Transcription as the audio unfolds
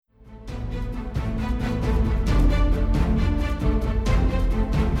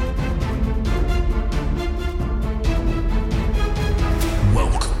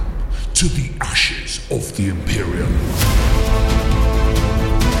the Imperium.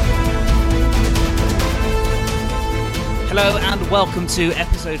 Hello and welcome to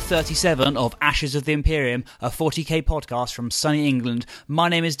episode 37 of Ashes of the Imperium, a 40k podcast from sunny England. My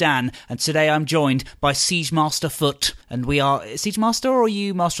name is Dan, and today I'm joined by Siege Master Foot. And we are Siege Master, or are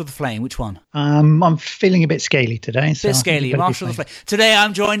you Master of the Flame? Which one? I'm feeling a bit scaly today. So bit scaly, Master of the Flame. Today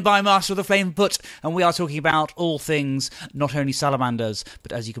I'm joined by Master of the Flame Foot, and we are talking about all things, not only salamanders,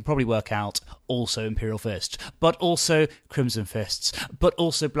 but as you can probably work out, also Imperial Fists, but also Crimson Fists, but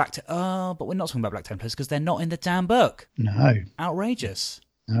also Black but we're not talking about Black Templars because they're not in the damn book. No. Outrageous.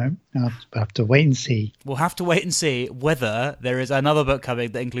 No, I'll have to wait and see. We'll have to wait and see whether there is another book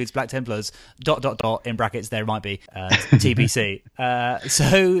coming that includes Black Templars, ... in brackets, there might be, TBC.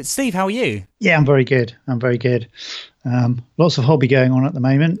 So, Steve, how are you? Yeah, I'm very good. Lots of hobby going on at the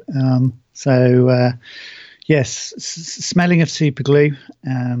moment. Yes, smelling of super glue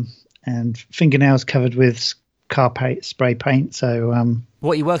and fingernails covered with car spray paint. So,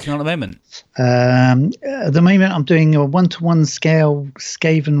 what are you working on at the moment? At the moment, I'm doing a 1-to-1 scale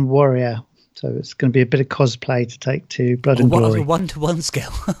Skaven warrior. So it's going to be a bit of cosplay to take to Blood and Glory. A 1-to-1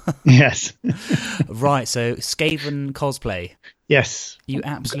 scale? Yes. Right, so Skaven cosplay. Yes. You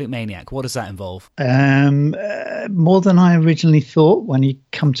absolute maniac. What does that involve? More than I originally thought when you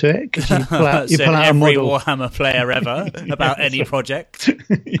come to it, because you pull out, a model. Warhammer player ever about any project.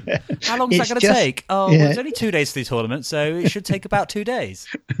 Yeah. How long is that going to take? Well, it's only 2 days for the tournament, so it should take about 2 days.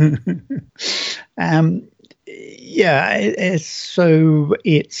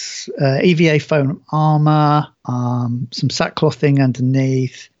 It's EVA foam armor, some sackclothing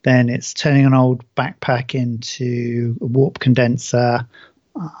underneath. Then it's turning an old backpack into a warp condenser.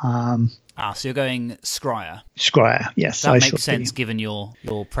 So you're going Scryer. Scryer, yes. That makes sense given your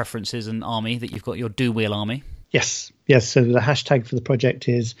preferences and army, that you've got your do-wheel army. Yes. So the hashtag for the project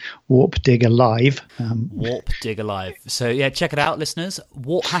is Warp Dig Alive. Warp Dig Alive. So yeah, check it out, listeners.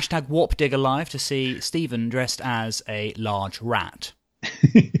 Hashtag Warp Dig Alive to see Stephen dressed as a large rat.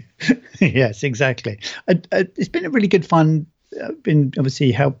 Yes, exactly. It's been a really good fun.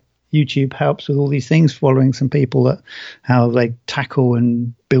 YouTube helps with all these things, following some people how they tackle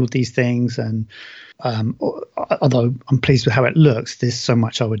and build these things. And although I'm pleased with how it looks, there's so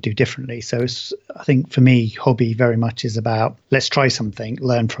much I would do differently. So I think for me, hobby very much is about let's try something,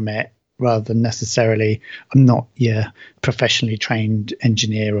 learn from it, rather than necessarily I'm not professionally trained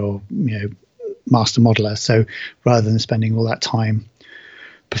engineer or master modeler. So rather than spending all that time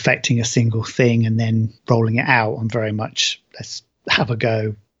perfecting a single thing and then rolling it out, I'm very much let's have a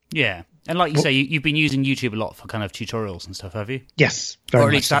go. Yeah. And like you say, you've been using YouTube a lot for kind of tutorials and stuff, have you? Yes. Or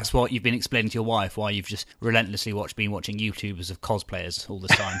at least that's what you've been explaining to your wife, why you've just relentlessly been watching YouTubers of cosplayers all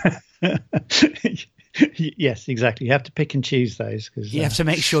this time. Yes, exactly. You have to pick and choose those. Cause, you have to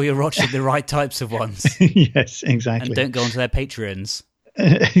make sure you're watching the right types of ones. Yes, exactly. And don't go onto their Patreons.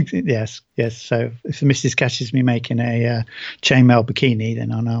 Yes. So if the missus catches me making a chainmail bikini,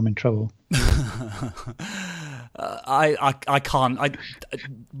 then I know I'm in trouble. I can't.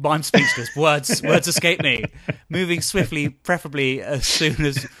 I'm speechless. Words escape me. Moving swiftly, preferably as soon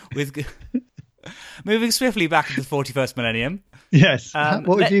as moving swiftly back into the 41st millennium. Yes.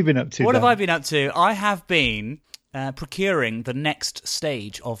 What have you been up to? What have I been up to? I have been procuring the next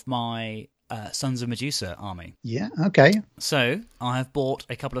stage of my Sons of Medusa army. Yeah, okay. So I have bought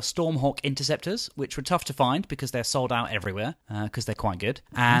a couple of Stormhawk Interceptors, which were tough to find because they're sold out everywhere, because they're quite good.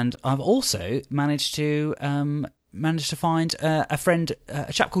 And I've also managed to find a friend,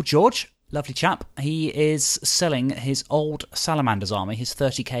 a chap called George. Lovely chap. He is selling his old Salamanders army, his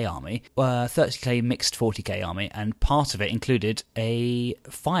 30k army, 30k mixed 40k army, and part of it included a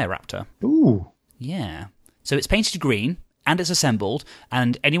Fire Raptor. Ooh. Yeah. So it's painted green, and it's assembled,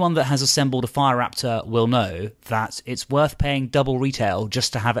 and anyone that has assembled a Fire Raptor will know that it's worth paying double retail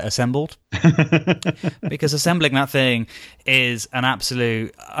just to have it assembled. Because assembling that thing is an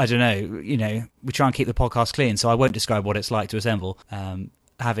absolute, I don't know, we try and keep the podcast clean, so I won't describe what it's like to assemble,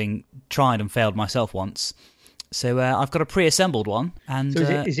 having tried and failed myself once. So I've got a pre-assembled one. And so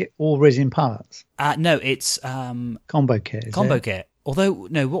is it all resin parts? No, it's... combo kit, Combo kit. Although,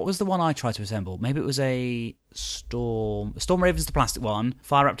 no, what was the one I tried to assemble? Maybe it was a Storm Raven's the plastic one,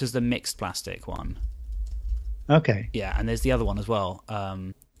 Fire Raptor's the mixed plastic one. Okay. Yeah, and there's the other one as well.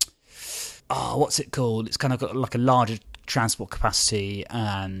 What's it called? It's kind of got like a larger transport capacity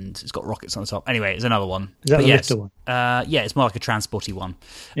and it's got rockets on the top. Anyway, it's another one. Is that the lifter one? Yeah, it's more like a transporty one.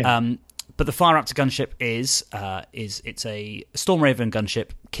 Yeah. But the Fire Raptor gunship is it's a Storm Raven gunship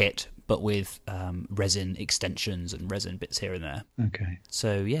kit but with resin extensions and resin bits here and there. Okay.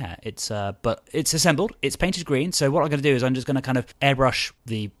 So yeah, but it's assembled. It's painted green. So what I'm going to do is I'm just going to kind of airbrush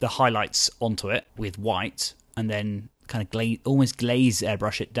the highlights onto it with white, and then kind of almost glaze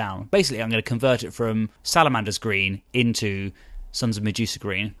airbrush it down. Basically, I'm going to convert it from Salamander's green into Sons of Medusa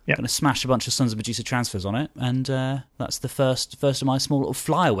green. Yep. I'm going to smash a bunch of Sons of Medusa transfers on it, and that's the first of my small little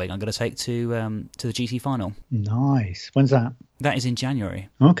flyer wing I'm going to take to the GT final. Nice. When's that? That is in January.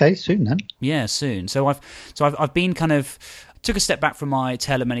 Okay, soon then. Yeah, soon. So I've been kind of took a step back from my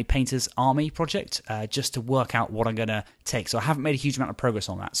Tale of Many Painters Army project just to work out what I'm going to take. So I haven't made a huge amount of progress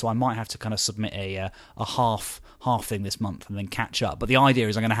on that. So I might have to kind of submit a half thing this month and then catch up. But the idea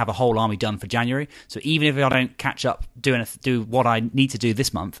is I'm going to have a whole army done for January. So even if I don't catch up, do what I need to do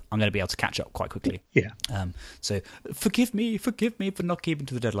this month, I'm going to be able to catch up quite quickly. Yeah. So forgive me for not keeping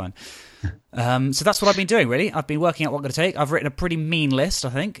to the deadline. So that's what I've been doing, really. I've been working out what I'm going to take. I've written a pretty mean list, I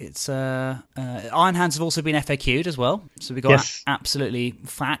think. It's Iron Hands have also been FAQ'd as well. So we got absolutely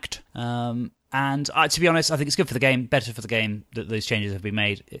fact. And to be honest, I think it's good for the game, better for the game that those changes have been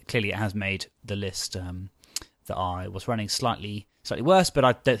made. Clearly, it has made the list that I was running slightly worse, but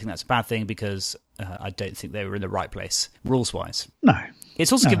I don't think that's a bad thing because I don't think they were in the right place rules-wise. No.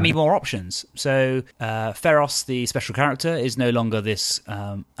 It's also given me more options. So Feros, the special character, is no longer this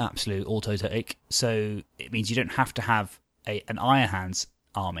absolute auto-take. So it means you don't have to have an Iron Hands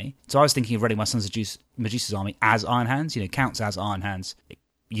army. So I was thinking of running my Sons of Medusa's army as Iron Hands, counts as Iron Hands,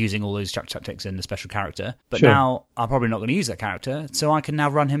 using all those chapter tactics and the special character. But now I'm probably not going to use that character, so I can now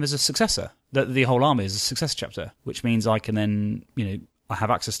run him as a successor. The whole army is a successor chapter, which means I can then, I have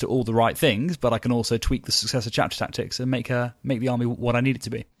access to all the right things, but I can also tweak the successor chapter tactics and make the army what I need it to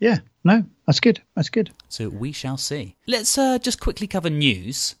be. Yeah, no, that's good. That's good. So we shall see. Let's just quickly cover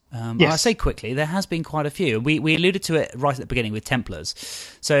news. Yes. I say quickly, there has been quite a few. We alluded to it right at the beginning with Templars.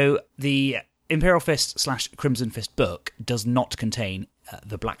 So the Imperial Fist / Crimson Fist book does not contain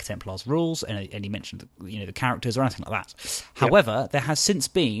the Black Templars rules, and he mentioned the characters or anything like that. However, there has since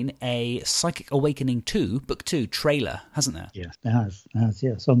been a Psychic Awakening 2, Book 2 trailer, hasn't there? Yes, there has.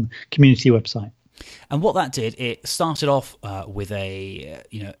 Yes, on the community website. And what that did, it started off with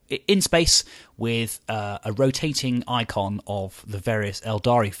in space with a rotating icon of the various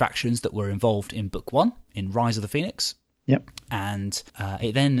Eldari factions that were involved in Book 1, in Rise of the Phoenix. Yep. And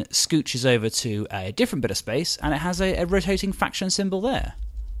it then scooches over to a different bit of space, and it has a rotating faction symbol there.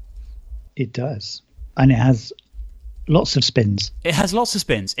 It does. And it has lots of spins. It has lots of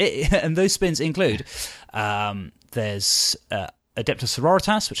spins. And those spins include there's Adeptus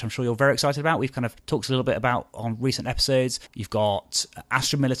Sororitas, which I'm sure you're very excited about. We've kind of talked a little bit about on recent episodes. You've got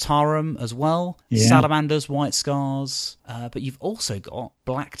Astra Militarum as well, Salamanders, White Scars, but you've also got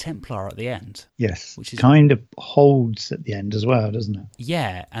Black Templar at the end. Yes, which is kind of holds at the end as well, doesn't it?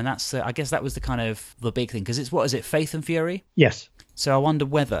 Yeah, and that's I guess that was the big thing, because it's, what is it, Faith and Fury? Yes. So I wonder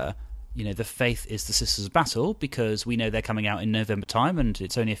whether the Faith is the Sisters of Battle, because we know they're coming out in November time, and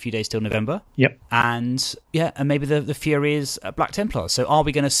it's only a few days till November. Yep. And maybe the Fury is Black Templars. So are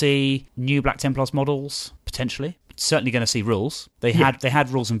we going to see new Black Templars models? Potentially. Certainly going to see rules. They had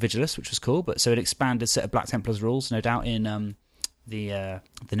rules in Vigilus, which was cool, but so an expanded set of Black Templars rules, no doubt, in the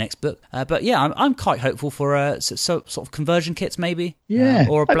next book. But yeah, I'm quite hopeful for sort of conversion kits, maybe. Yeah.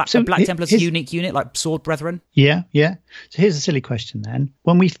 Or a Black Templars unique unit like Sword Brethren. Yeah. So here's a silly question then.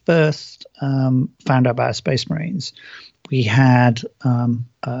 When we first found out about Space Marines, we had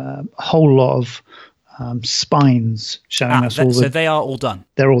a whole lot of spines showing us all. So they are all done.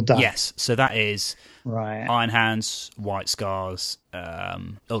 They're all done. Yes. So that is right. Iron Hands, White Scars,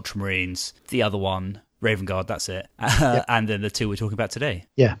 Ultramarines. The other one, Raven Guard, that's it. And then the two we're talking about today.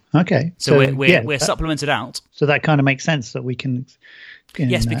 Yeah, okay. So we're supplemented out. So that kind of makes sense that we can...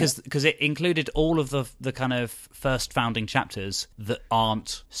 Yes, because it included all of the kind of first founding chapters that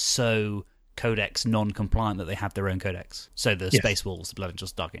aren't so codex non-compliant that they have their own codex. So the Space Wolves, the Blood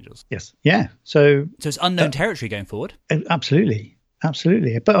Angels, Dark Angels. Yes, yeah. So it's unknown territory going forward. Absolutely.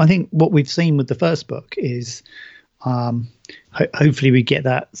 But I think what we've seen with the first book is hopefully we get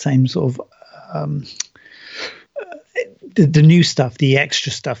that same sort of... the new stuff, the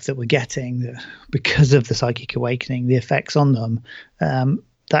extra stuff that we're getting because of the Psychic Awakening, the effects on them,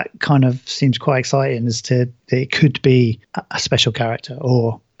 that kind of seems quite exciting as to it could be a special character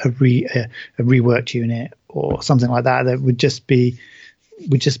or a reworked unit or something like that would just be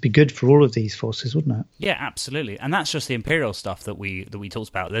good for all of these forces, wouldn't it? Yeah, absolutely. And that's just the Imperial stuff that we talked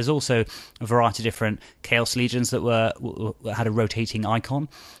about. There's also a variety of different Chaos Legions that had a rotating icon.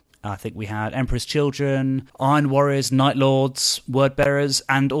 I think we had Emperor's Children, Iron Warriors, Night Lords, Word Bearers,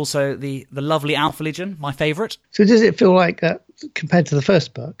 and also the lovely Alpha Legion, my favourite. So does it feel like that compared to the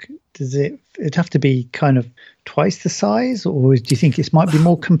first book, does it'd have to be kind of twice the size, or do you think it might be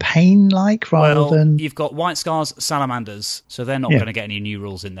more campaign-like rather than? You've got White Scars Salamanders, so they're not going to get any new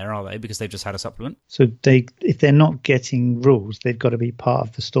rules in there, are they? Because they've just had a supplement. So if they're not getting rules, they've got to be part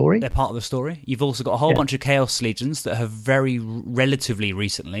of the story. They're part of the story. You've also got a whole bunch of Chaos Legions that have very relatively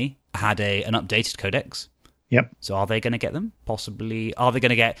recently had an updated codex. Yep. So are they going to get them? Possibly. Are they going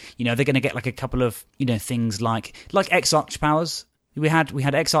to get? They're going to get like a couple of things like Exarch powers. We had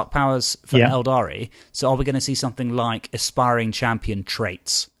Exarch powers for Eldari. So are we going to see something like aspiring champion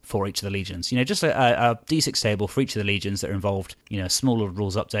traits for each of the legions? Just a D6 table for each of the legions that are involved. Smaller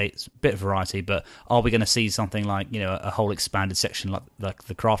rules updates, bit of variety. But are we going to see something like a whole expanded section like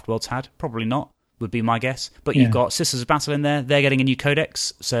the Craft Worlds had? Probably not, would be my guess. But you've got Sisters of Battle in there. They're getting a new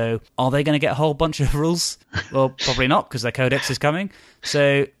codex. So are they going to get a whole bunch of rules? Well, probably not, because their codex is coming.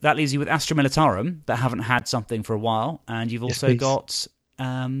 So that leaves you with Astra Militarum that haven't had something for a while. And you've also got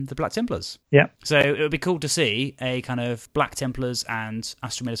the Black Templars. Yeah. So it would be cool to see a kind of Black Templars and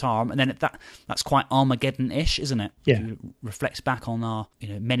Astra Militarum. And then that's quite Armageddon-ish, isn't it? Yeah. If you reflect back on our,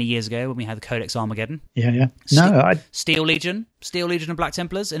 many years ago when we had the Codex Armageddon. Yeah. Steel Legion and Black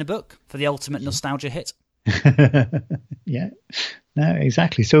Templars in a book for the ultimate nostalgia hit. Yeah. No,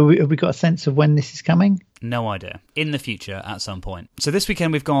 exactly. So have we got a sense of when this is coming? No idea. In the future, at some point. So this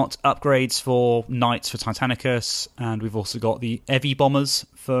weekend we've got upgrades for Knights for Titanicus, and we've also got the Evi bombers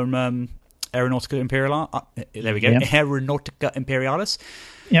from Aeronautica Imperialis. There we go. Yep. Aeronautica Imperialis.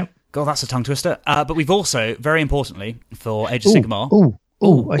 Yep. God, that's a tongue twister. But we've also, very importantly, for Age of Sigmar.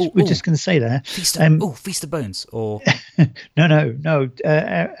 We're just going to say there. Feast of Bones, or no,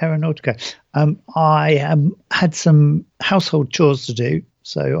 Aeronautica. I had some household chores to do,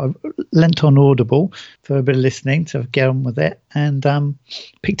 so I lent on Audible for a bit of listening to get on with it, and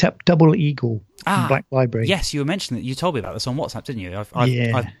picked up Double Eagle from Black Library. Yes, you were mentioning that. You told me about this on WhatsApp, didn't you?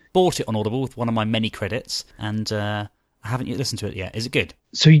 I've bought it on Audible with one of my many credits, and I haven't yet listened to it yet. Is it good?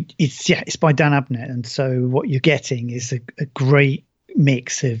 So it's by Dan Abnett, and so what you're getting is a great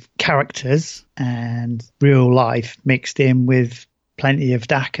mix of characters and real life mixed in with plenty of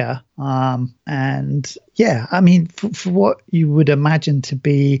DACA. And I mean, for what you would imagine to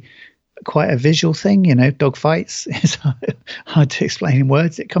be quite a visual thing, dogfights is hard to explain in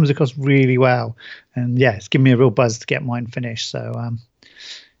words. It comes across really well, and it's given me a real buzz to get mine finished. So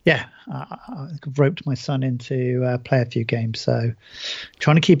I roped my son into play a few games, so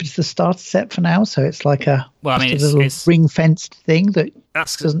trying to keep it to the starter set for now, so it's like a little ring-fenced thing that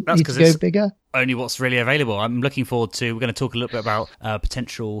doesn't need to go bigger. Only what's really available. I'm looking forward to, we're going to talk a little bit about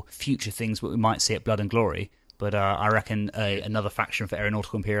potential future things that we might see at Blood and Glory, but I reckon another faction for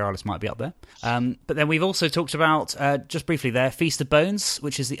Aeronautica Imperialis might be up there. But then we've also talked about, just briefly there, Feast of Bones,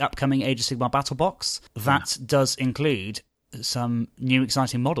 which is the upcoming Age of Sigmar battle box. That does include some new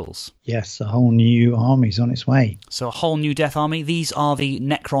exciting models. Yes, a whole new army's on its way. So a whole new Death Army. These are the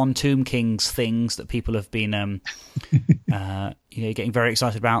Necron Tomb Kings things that people have been getting very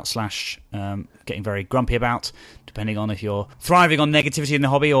excited about / getting very grumpy about, depending on if you're thriving on negativity in the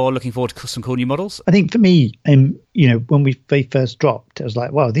hobby or looking forward to some cool new models. I think for me, when they first dropped, I was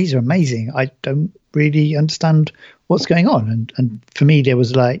like, wow, these are amazing. I don't really understand what's going on, and for me there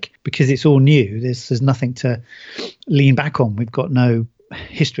was like, because it's all new, there's nothing to lean back on. We've got no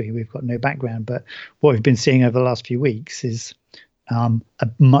history, we've got no background, but what we've been seeing over the last few weeks is a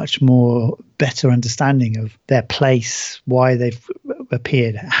much more better understanding of their place, why they've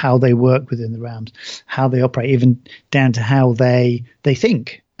appeared, how they work within the realms, how they operate, even down to how they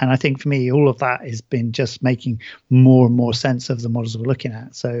think. And I think for me, all of that has been just making more and more sense of the models we're looking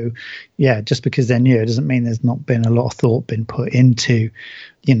at. So, just because they're new, it doesn't mean there's not been a lot of thought been put into,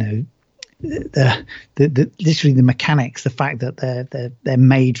 the literally the mechanics, the fact that they're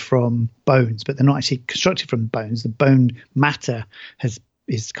made from bones, but they're not actually constructed from bones. The bone matter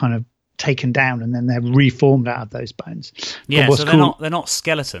is kind of taken down, and then they're reformed out of those bones. Yeah, so they're not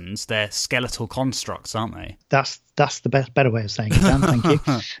skeletons; they're skeletal constructs, aren't they? That's the better way of saying it, Dan. Thank you.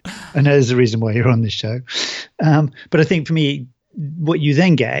 I know there's a reason why you're on this show, but I think for me, what you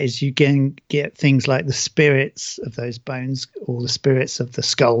then get is you can get things like the spirits of those bones, or the spirits of the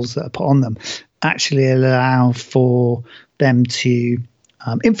skulls that are put on them, actually allow for them to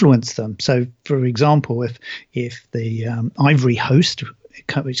influence them. So, for example, if the ivory host,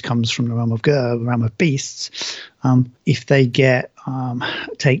 which comes from the realm of beasts, if they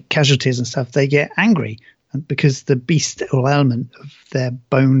take casualties and stuff, they get angry, because the bestial element of their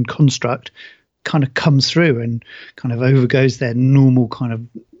bone construct kind of comes through and kind of overgoes their normal kind of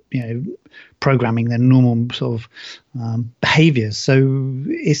programming, their normal sort of behaviors. So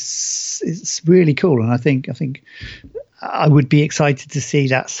it's really cool, and I think I would be excited to see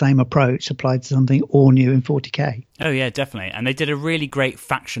that same approach applied to something all new in 40k. Oh yeah, definitely. And they did a really great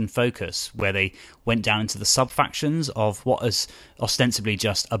faction focus where they went down into the sub-factions of what is ostensibly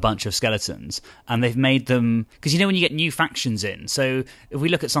just a bunch of skeletons. And they've made them... Because when you get new factions in, so if we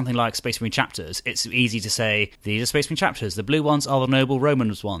look at something like Space Marine Chapters, it's easy to say, these are Space Marine Chapters. The blue ones are the noble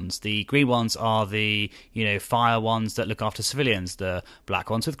Romans ones. The green ones are the, fire ones that look after civilians. The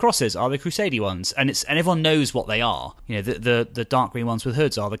black ones with crosses are the Crusade ones. And everyone knows what they are. The dark green ones with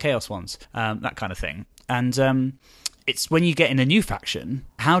hoods are the Chaos ones. That kind of thing. And it's when you get in a new faction,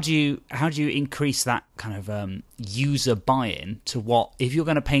 how do you increase that kind of user buy-in to what, if you're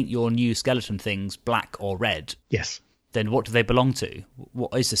going to paint your new skeleton things black or red? Yes. Then what do they belong to?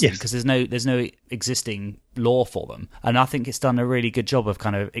 What is this thing? Because there's no existing lore for them, and I think it's done a really good job of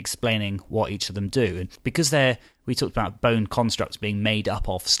kind of explaining what each of them do. And because we talked about bone constructs being made up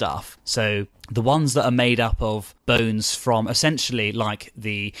of stuff, so the ones that are made up of bones from essentially like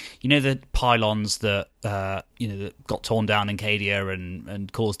the pylons that that got torn down in Cadia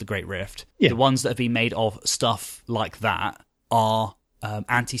and caused the Great Rift. Yeah. The ones that have been made of stuff like that are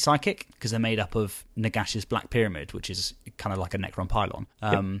anti-psychic because they're made up of Nagash's Black Pyramid, which is kind of like a Necron pylon.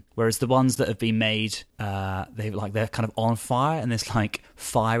 Whereas the ones that have been made, they're kind of on fire, and there's like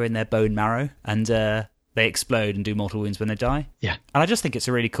fire in their bone marrow, and they explode and do mortal wounds when they die. Yeah, and I just think it's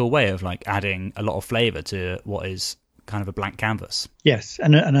a really cool way of like adding a lot of flavour to what is kind of a blank canvas. Yes,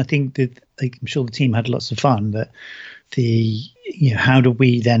 and I think that I'm sure the team had lots of fun. That how do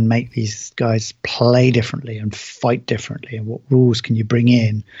we then make these guys play differently and fight differently, and what rules can you bring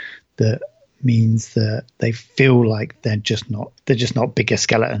in that means that they feel like they're just not bigger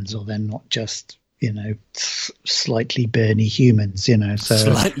skeletons, or they're not just slightly burny humans, so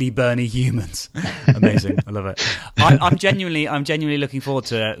slightly burny humans. Amazing. I love it. I'm genuinely looking forward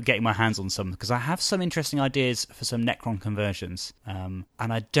to getting my hands on some, because I have some interesting ideas for some Necron conversions, and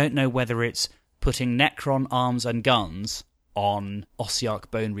I don't know whether it's putting Necron arms and guns on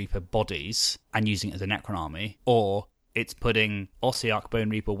Ossiarch Bone Reaper bodies and using it as a Necron army, or it's putting Ossiarch Bone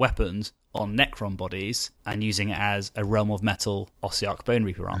Reaper weapons on Necron bodies and using it as a Realm of Metal Ossiarch Bone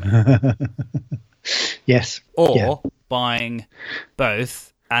Reaper army. Yes. Or buying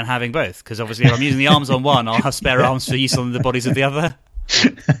both and having both, because obviously if I'm using the arms on one, I'll have spare arms for use on the bodies of the other.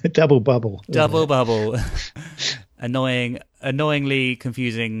 Double bubble. Annoyingly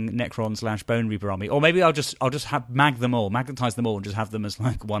confusing Necron / Bone Reaper army. Or maybe I'll just magnetize them all and just have them as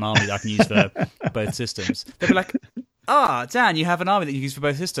like one army that I can use for both systems. They'll be like, Dan, you have an army that you use for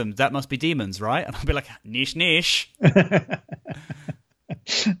both systems. That must be demons, right? And I'll be like, niche.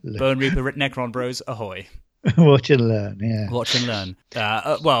 Bone Reaper Necron bros, ahoy. Watch and learn, yeah. Watch and learn.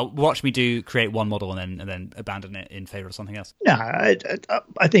 Watch me create one model and then abandon it in favour of something else. No,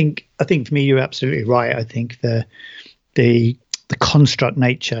 I think for me you're absolutely right. I think the construct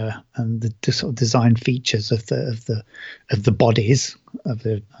nature and the sort of design features of the bodies of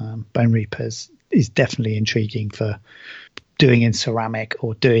the Bone Reapers is definitely intriguing for doing in ceramic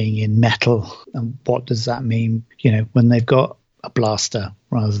or doing in metal. And what does that mean? When they've got a blaster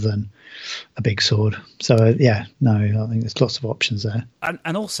rather than a big sword. So I think there's lots of options there.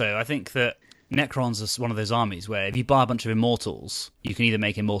 And also I think that Necrons are one of those armies where if you buy a bunch of Immortals, you can either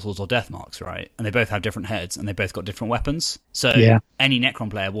make Immortals or Death Marks, right? And they both have different heads and they both got different weapons. So any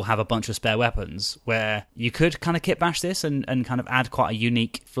Necron player will have a bunch of spare weapons where you could kind of kit bash this and kind of add quite a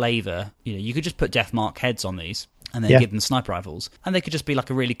unique flavour. You could just put Death Mark heads on these and then give them sniper rifles. And they could just be like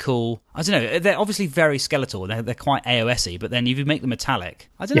a really cool... I don't know, they're obviously very skeletal. They're quite AOS-y, but then if you make them metallic...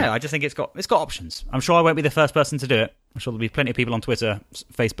 I don't know, I just think it's got options. I'm sure I won't be the first person to do it. I'm sure there'll be plenty of people on Twitter,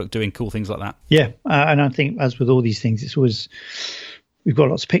 Facebook doing cool things like that. Yeah, and I think as with all these things, it's always... We've got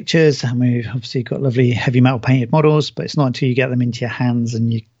lots of pictures and we've obviously got lovely heavy metal painted models, but it's not until you get them into your hands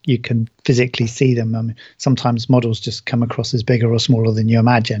and you can physically see them. I mean, sometimes models just come across as bigger or smaller than you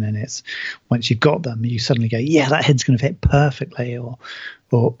imagine, and it's once you've got them, you suddenly go, yeah, that head's going to fit perfectly, or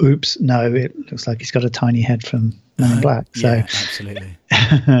oops, no, it looks like he's got a tiny head from Men in Black. So yeah, absolutely.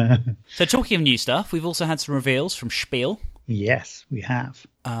 So talking of new stuff, we've also had some reveals from Spiel. Yes, we have.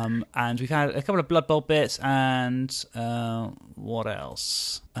 And we've had a couple of Blood Bowl bits and what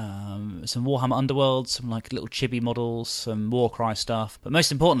else? Some Warhammer Underworld, some like little chibi models, some Warcry stuff. But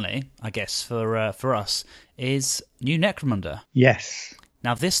most importantly, I guess, for us, is new Necromunda. Yes.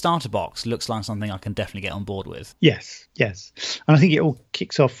 Now, this starter box looks like something I can definitely get on board with. Yes. And I think it all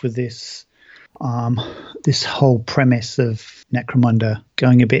kicks off with this whole premise of Necromunda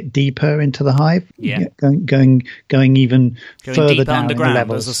going a bit deeper into the hive, going even further deeper down underground, in the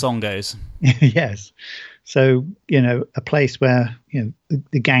levels, as the song goes. Yes. So a place where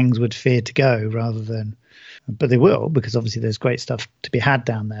the gangs would fear to go, rather than but they will, because obviously there's great stuff to be had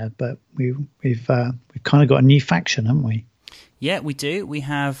down there. But we've kind of got a new faction, haven't we? Yeah, we do. We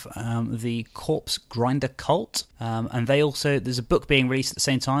have the Corpse Grinder Cult, and there's a book being released at the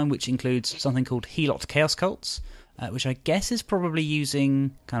same time, which includes something called Helot Chaos Cults, which I guess is probably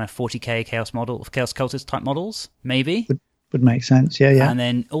using kind of 40k Chaos Cultist type models, maybe. Would make sense, yeah. And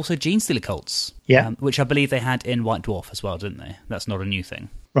then also Genestealer Cults, which I believe they had in White Dwarf as well, didn't they? That's not a new thing.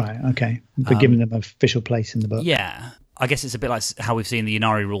 Right, okay. But giving them an official place in the book. Yeah. I guess it's a bit like how we've seen the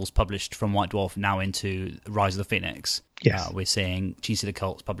Ynnari rules published from White Dwarf now into Rise of the Phoenix. Yes. We're seeing Genestealer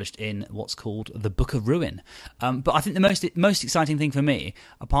Cults published in what's called the Book of Ruin. But I think the most exciting thing for me,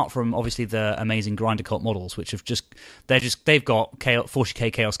 apart from obviously the amazing Grinder Cult models, which have they've got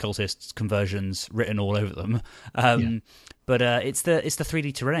 40k Chaos Cultists conversions written all over them. But it's the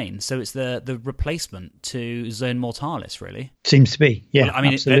 3D terrain, so it's the replacement to Zone Mortalis, really. Seems to be, yeah. Well, I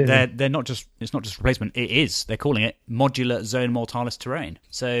mean, absolutely. they're not just replacement. It is. They're calling it modular Zone Mortalis terrain.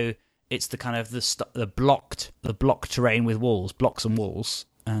 So it's the kind of the block terrain with blocks and walls,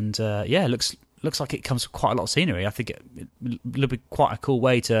 and it looks like it comes with quite a lot of scenery. I think it would be quite a cool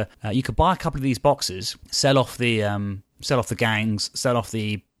way to. You could buy a couple of these boxes, sell off the gangs, sell off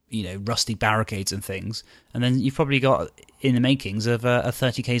the rusty barricades and things, and then you've probably got in the makings of a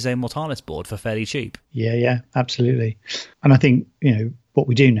 30k Zone Mortalis board for fairly cheap. Yeah, absolutely. And I think what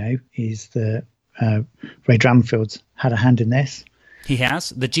we do know is that Ray Dramfield's had a hand in this. He has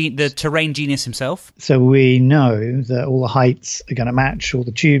the terrain genius himself. So we know that all the heights are going to match, all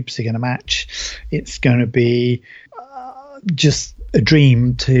the tubes are going to match. It's going to be just a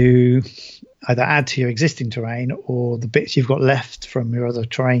dream to either add to your existing terrain or the bits you've got left from your other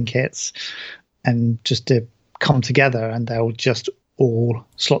terrain kits, and just to come together, and they'll just all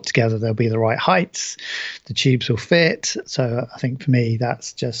slot together. They'll be the right heights, the tubes will fit. So I think for me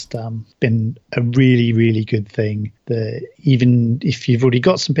that's just been a really, really good thing, that even if you've already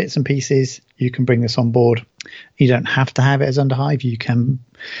got some bits and pieces, you can bring this on board. You don't have to have it as Underhive. You can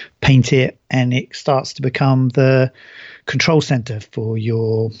paint it and it starts to become the control center for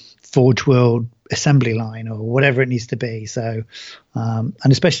your Forge World assembly line or whatever it needs to be. So and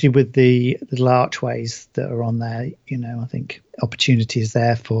especially with the little archways that are on there, I think opportunity is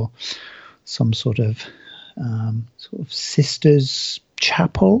there for some sort of sisters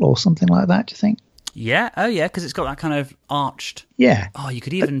chapel or something like that. Do you think? Yeah. Oh, yeah. Because it's got that kind of arched. Yeah. Oh, you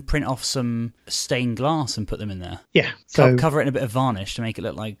could even print off some stained glass and put them in there. Yeah. So cover it in a bit of varnish to make it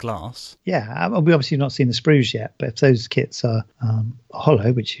look like glass. Yeah. We obviously not seen the sprues yet, but if those kits are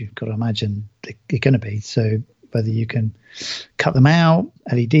hollow, which you've got to imagine they're going to be, so whether you can cut them out,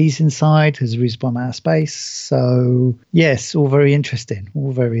 LEDs inside, there's a reasonable amount of space. So yes, all very interesting.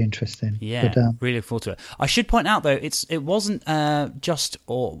 Yeah, but, really look forward to it. I should point out though, it wasn't either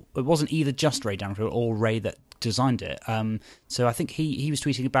just Ray Dramfield or Ray that designed it. So I think he was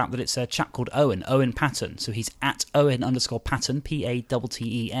tweeting about that it's a chap called Owen Patton. So he's at Owen_Patton, Patten,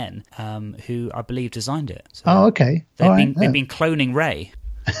 who I believe designed it. So okay. They've been cloning Ray.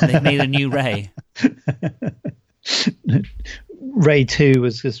 They've made a new Ray. Ray 2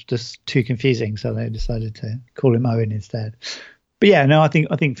 was just too confusing, so they decided to call him Owen instead. But yeah, no, I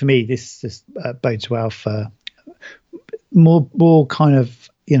think for me this just bodes well for more kind of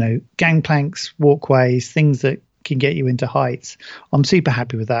gangplanks, walkways, things that can get you into heights. I'm super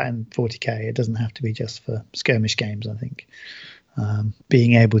happy with that in 40k. It doesn't have to be just for skirmish games. I think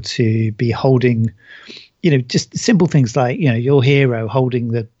being able to be holding just simple things like, your hero holding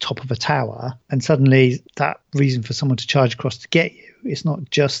the top of a tower, and suddenly that reason for someone to charge across to get you, it's not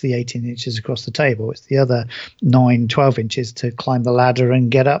just the 18 inches across the table, it's the other 12 inches to climb the ladder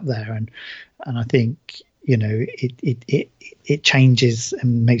and get up there. And I think, it changes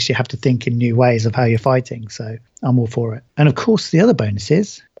and makes you have to think in new ways of how you're fighting. So I'm all for it. And of course, the other bonus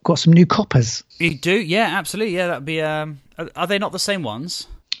is we've got some new coppers. You do? Yeah, absolutely. Yeah, that'd be, are they not the same ones?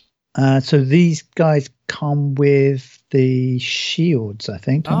 So these guys come with the shields, I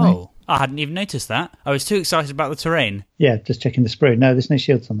think. Don't I hadn't even noticed that. I was too excited about the terrain. Yeah, just checking the sprue. No, there's no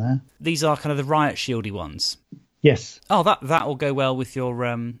shields on there. These are kind of the riot shieldy ones. Yes. Oh, that will go well with your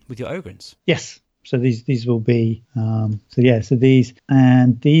Ogryns. Yes. So these will be so these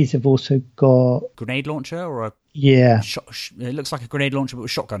have also got grenade launcher or a it looks like a grenade launcher but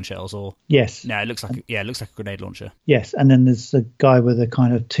with shotgun shells, or yes. No, it looks like a grenade launcher. Yes, and then there's a guy with a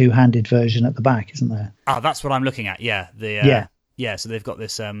kind of two-handed version at the back, isn't there? Oh, that's what I'm looking at. Yeah, so they've got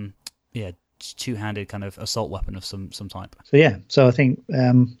this two-handed kind of assault weapon of some type. So I think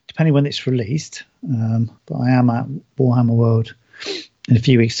depending when it's released, but I am at Warhammer World in a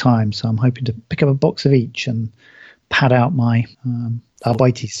few weeks' time, so I'm hoping to pick up a box of each and pad out my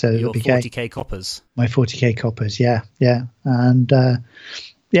Arbites, so Your it'll be 40k coppers. my 40k coppers. Yeah, and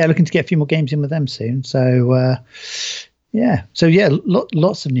looking to get a few more games in with them soon. So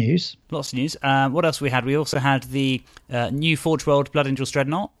lots of news. Lots of news. What else we had? We also had the new Forge World Blood Angels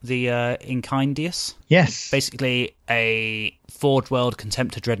Dreadnought, the Inkindius. Yes, Basically a Forge World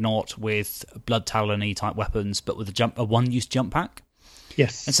Contemptor Dreadnought with Blood Talon-y type weapons, but with a one-use jump pack.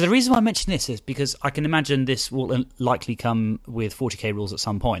 yes. And so the reason why I mention this is because I can imagine this will likely come with 40k rules at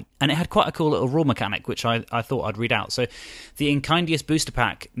some point. And it had quite a cool little rule mechanic, which I thought I'd read out. So the Inkindius booster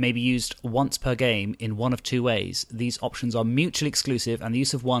pack may be used once per game in one of two ways. These options are mutually exclusive, and the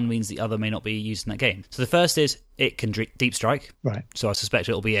use of one means the other may not be used in that game. So the first is it can deep strike. Right. So I suspect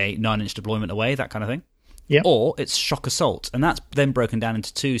it'll be a 9-inch deployment away, that kind of thing. Yep. Or it's shock assault, and that's then broken down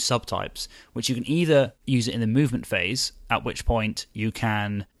into two subtypes, which you can either use it in the movement phase, at which point you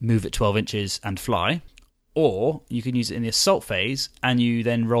can move at 12 inches and fly, or you can use it in the assault phase, and you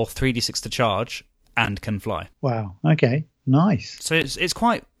then roll 3d6 to charge and can fly. Wow. Okay. Nice. So it's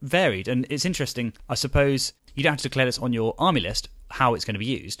quite varied, and it's interesting. I suppose you don't have to declare this on your army list, how it's going to be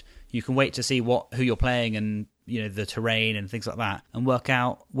used. You can wait to see who you're playing and the terrain and things like that, and work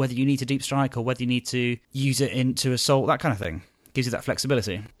out whether you need to deep strike or whether you need to use it into assault, that kind of thing. Gives you that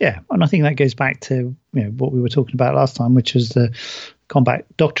flexibility. Yeah, and I think that goes back to what we were talking about last time, which was the combat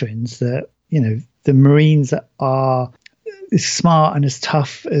doctrines, that the Marines are as smart and as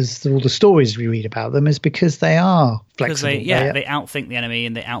tough as all the stories we read about them is because they are flexible. Because they outthink the enemy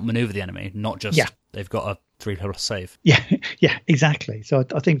and they outmaneuver the enemy, not just they've got a 3+ save. Yeah, exactly. So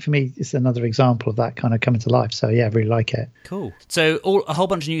I think for me, it's another example of that kind of coming to life. So yeah, I really like it. Cool. So a whole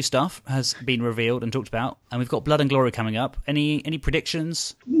bunch of new stuff has been revealed and talked about, and we've got Blood and Glory coming up. Any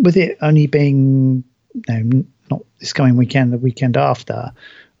predictions? With it only being not this coming weekend, the weekend after,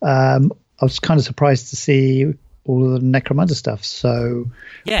 I was kind of surprised to see all of the Necromunda stuff. So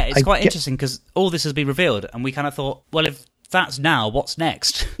yeah, it's quite interesting because all this has been revealed, and we kind of thought, well, if that's now, what's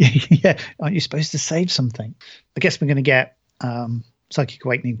next? Yeah, aren't you supposed to save something? I guess we're going to get Psychic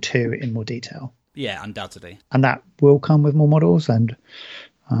Awakening 2 in more detail. Yeah, undoubtedly. And that will come with more models, and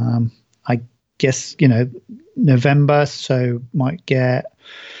I guess November, so might get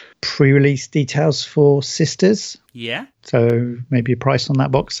pre-release details for Sisters. Yeah. So maybe a price on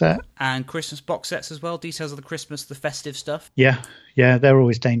that box set. And Christmas box sets as well, details of the festive stuff. Yeah, they're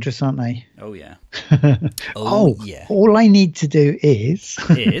always dangerous, aren't they? Oh yeah. Yeah. All I need to do is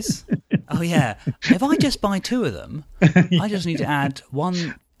oh yeah, if I just buy 2 of them, I just need to add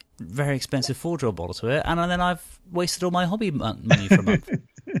one very expensive Forge World bottle to it, and then I've wasted all my hobby money for a month.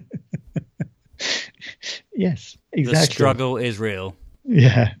 Yes, exactly. The struggle is real.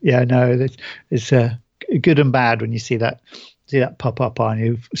 Yeah, no, it's good and bad when you see that pop up on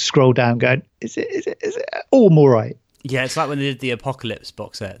you. Scroll down, going, is it all more right? Yeah, it's like when they did the Apocalypse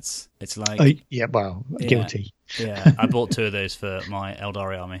box sets. It's like, guilty. Yeah, I bought 2 of those for my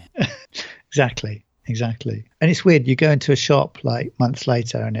Eldari army. Exactly. And it's weird. You go into a shop like months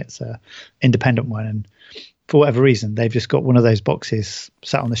later, and it's a independent one, and for whatever reason, they've just got one of those boxes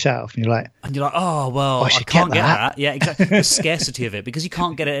sat on the shelf, and you're like, oh well, I can't get that. Yeah, exactly. The scarcity of it, because you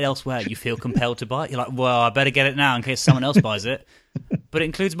can't get it elsewhere. You feel compelled to buy it. You're like, well, I better get it now in case someone else buys it. But it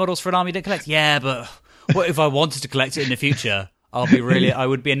includes models for an army to collect. Yeah, but what if I wanted to collect it in the future? I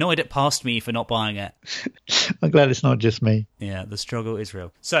would be annoyed at past me for not buying it. I'm glad it's not just me. Yeah, the struggle is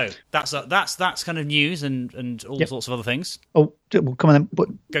real. So that's kind of news and all sorts of other things. Oh, well, come on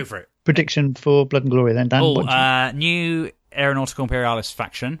then. Go for it. Prediction for Blood and Glory then, Dan. New Aeronautical Imperialis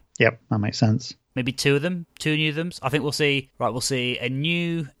faction. Yep, that makes sense. Maybe 2 of them, 2 new of them. I think we'll see a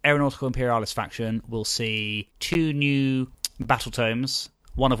new Aeronautical Imperialis faction. We'll see 2 new battle tomes,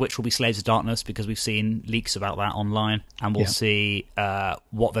 one of which will be Slaves of Darkness, because we've seen leaks about that online, and we'll see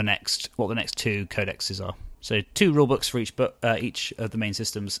what the next 2 codexes are. So 2 rulebooks for each of the main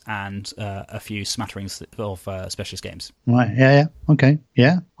systems, and a few smatterings of specialist games. Right, yeah. Okay,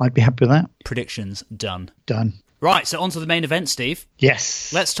 yeah, I'd be happy with that. Predictions done. Right, so on to the main event, Steve.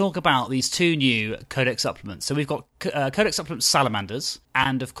 Yes. Let's talk about these two new Codex supplements. So we've got Codex supplements Salamanders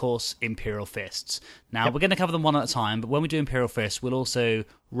and, of course, Imperial Fists. Now, we're going to cover them one at a time, but when we do Imperial Fists, we'll also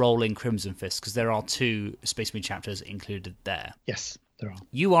roll in Crimson Fists, because there are two Space Marine chapters included there. Yes, there are.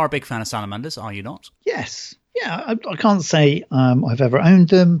 You are a big fan of Salamanders, are you not? Yes. Yeah, I can't say I've ever owned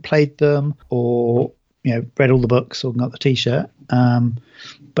them, played them, or read all the books or got the T-shirt.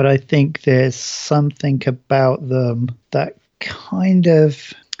 But I think there's something about them that kind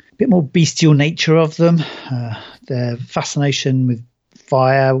of a bit more bestial nature of them. Their fascination with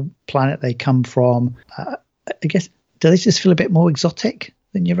fire, planet they come from. I guess, do they just feel a bit more exotic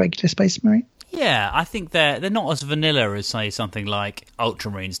than your regular Space Marine? Yeah, I think they're not as vanilla as, say, something like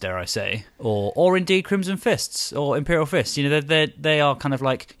Ultramarines, dare I say, or indeed Crimson Fists or Imperial Fists. You know, they are kind of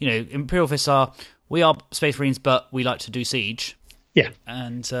like, you know, Imperial Fists we are Space Marines, but we like to do siege. Yeah.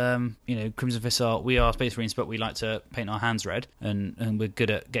 And, you know, Crimson Fists we are Space Marines, but we like to paint our hands red, and we're good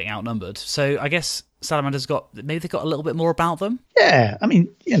at getting outnumbered. So I guess Salamander's maybe they've got a little bit more about them. Yeah, I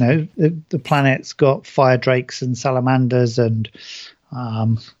mean, you know, the planet's got fire drakes and salamanders, and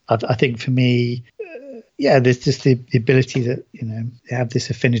I think for me, there's just the ability that, you know, they have this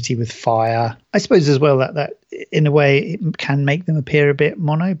affinity with fire. I suppose as well that in a way it can make them appear a bit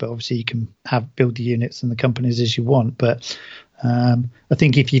mono, but obviously you can build the units and the companies as you want. But I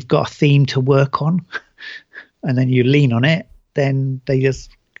think if you've got a theme to work on and then you lean on it, then they just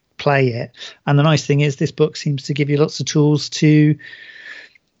play it. And the nice thing is this book seems to give you lots of tools to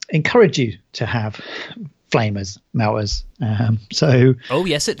encourage you to have flamers, melters. Oh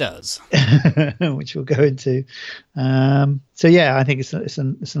yes, it does. Which we'll go into. So yeah, I think it's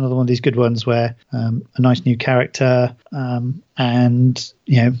another one of these good ones where a nice new character and,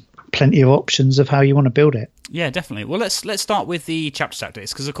 you know, plenty of options of how you want to build it. Yeah, definitely. Well, let's start with the chapter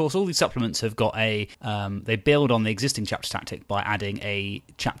tactics, because of course all these supplements have got they build on the existing chapter tactic by adding a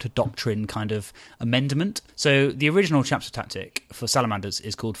chapter doctrine kind of amendment. So the original chapter tactic for Salamanders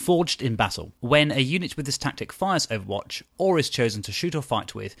is called Forged in Battle. When a unit with this tactic fires Overwatch or is chosen to shoot or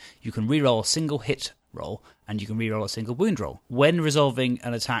fight with, you can reroll a single hit roll and you can reroll a single wound roll. When resolving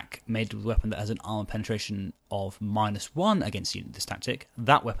an attack made with a weapon that has an armor penetration of -1 against a unit with this tactic,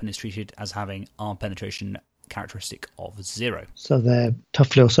 that weapon is treated as having armor penetration characteristic of 0. So they're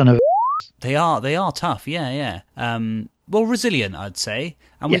tough little son of. They are tough, yeah. Well, resilient, I'd say,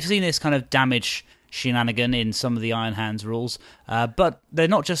 and we've seen this kind of damage shenanigan in some of the Iron Hands rules, but they're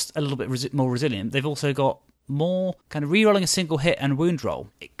not just a little bit more resilient. They've also got more kind of rerolling a single hit and wound roll.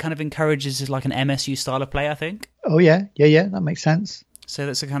 It kind of encourages like an MSU style of play, I think. Oh yeah, that makes sense. So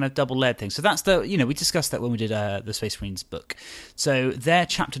that's a kind of double-layered thing. So that's we discussed that when we did the Space Marines book. So their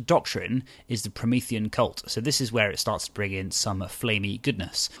chapter doctrine is the Promethean Cult. So this is where it starts to bring in some flamey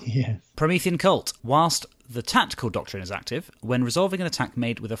goodness. Yeah. Promethean Cult. Whilst the tactical doctrine is active, when resolving an attack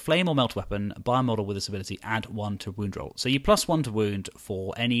made with a flame or melt weapon by a model with this ability, add 1 to wound roll. So you +1 to wound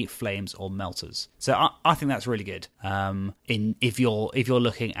for any flames or melters. So I think that's really good. If you're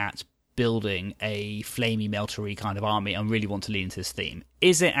looking at building a flamey meltery kind of army and really want to lean into this theme.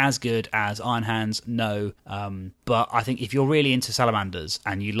 Is it as good as Iron Hands? No. But I think if you're really into Salamanders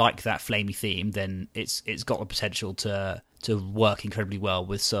and you like that flamey theme, then it's got the potential to work incredibly well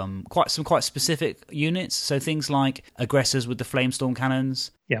with some quite specific units. So things like aggressors with the Flamestorm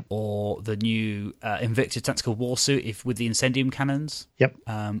cannons, or the new Invictus Tactical Warsuit with the Incendium cannons. Yep.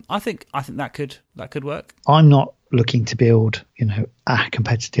 I think that could work. I'm not looking to build, you know, a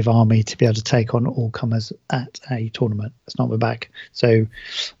competitive army to be able to take on all comers at a tournament. That's not my bag. So,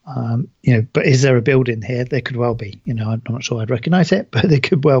 you know, but is there a build in here? There could well be. You know, I'm not sure I'd recognise it, but there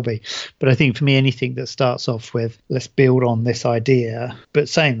could well be. But I think for me, anything that starts off with let's build on this idea. But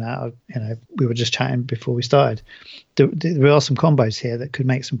saying that, you know, we were just chatting before we started. There are some combos here that could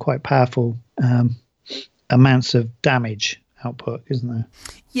make some quite powerful amounts of damage output, isn't there?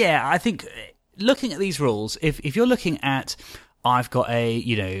 Yeah, I think looking at these rules, if you're looking at, I've got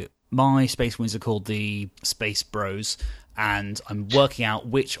my Space Marines are called the Space Bros, and I'm working out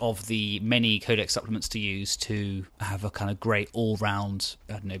which of the many Codex supplements to use to have a kind of great all-round,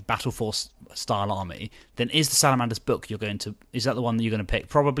 Battle Force style army, then is the Salamanders book is that the one that you're going to pick?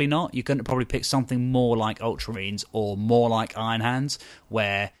 Probably not. You're going to probably pick something more like Ultramarines or more like Iron Hands,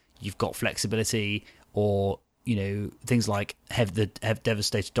 where you've got flexibility, or things like have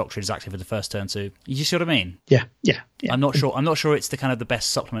Devastated Doctrine is active in the first turn. So you see what I mean? Yeah. I'm not sure it's the kind of the best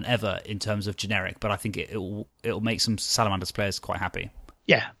supplement ever in terms of generic, but I think it'll make some Salamanders players quite happy.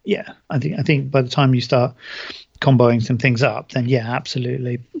 Yeah. I think by the time you start comboing some things up, then yeah,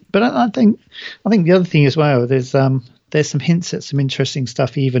 absolutely. But I think the other thing as well, there's some hints at some interesting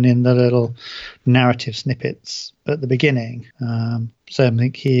stuff even in the little narrative snippets at the beginning.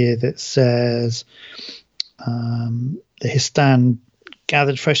 Something here that says the Histan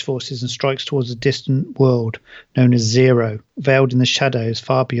gathered fresh forces and strikes towards a distant world known as Zero, veiled in the shadows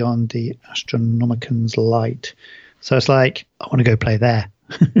far beyond the Astronomican's light. So it's like, I want to go play there.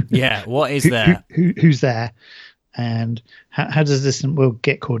 Yeah, what is there? Who's there? And how does this world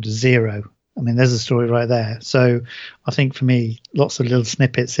get called Zero? I mean, there's a story right there. So I think for me, lots of little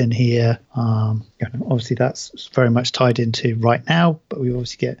snippets in here. Obviously, that's very much tied into right now, but we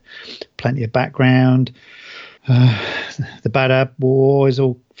obviously get plenty of background. The Badab War is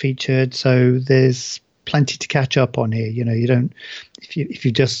all featured, so there's plenty to catch up on here. You don't if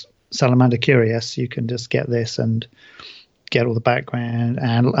you just Salamander Curious, you can just get this and get all the background,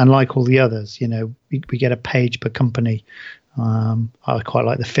 and like all the others, we get a page per company. I quite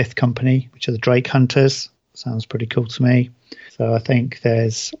like the 5th company, which are the Drake Hunters. Sounds pretty cool to me. So I think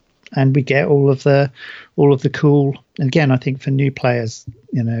and we get all of the cool. And again, I think for new players,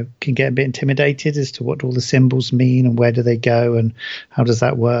 can get a bit intimidated as to what all the symbols mean and where do they go and how does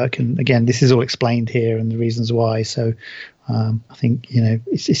that work. And again, this is all explained here and the reasons why. So I think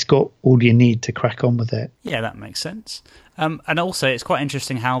it's got all you need to crack on with it. Yeah, that makes sense. And also, it's quite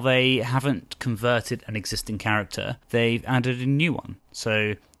interesting how they haven't converted an existing character; they've added a new one.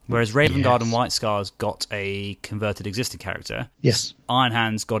 So, whereas Raven Guard and White Scars got a converted existing character, yes, Iron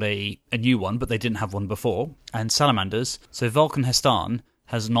Hands got a new one, but they didn't have one before, and Salamanders. So Vulcan Hestan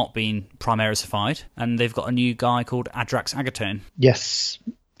has not been primarisified, and they've got a new guy called Adrax Agatone. Yes,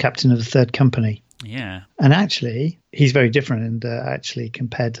 captain of the 3rd company. Yeah. And actually, he's very different actually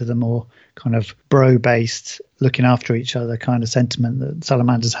compared to the more kind of bro-based, looking after each other kind of sentiment that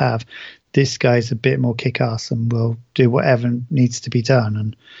Salamanders have. This guy's a bit more kick-ass and will do whatever needs to be done.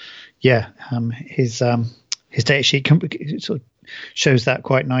 And yeah, his data sheet sort of shows that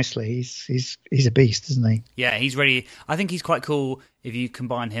quite nicely. He's a beast, isn't he? Yeah, he's really. I think he's quite cool if you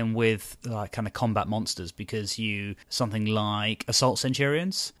combine him with like kind of combat monsters, because something like Assault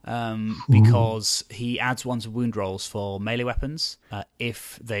Centurions, because he adds 1 to wound rolls for melee weapons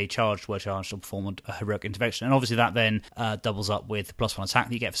if they were charged or performed a heroic intervention, and obviously that then doubles up with +1 attack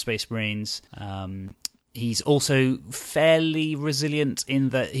that you get for Space Marines. He's also fairly resilient in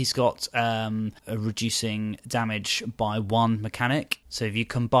that he's got a reducing damage by 1 mechanic. So if you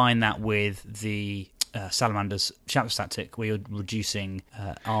combine that with the Salamander's chapter tactic, where you're reducing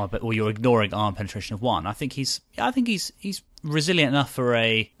armor, or you're ignoring armor penetration of 1, I think he's resilient enough for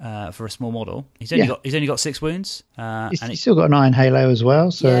a small model. He's only got 6 wounds. He's still got an Iron Halo as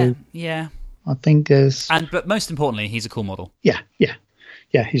well. So yeah. I think there's. But most importantly, he's a cool model.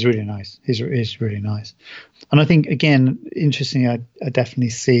 Yeah, he's really nice. He's really nice. And I think, again, interestingly, I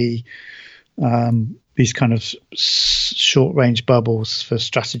definitely see these kind of short-range bubbles for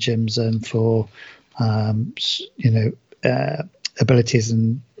stratagems and for, abilities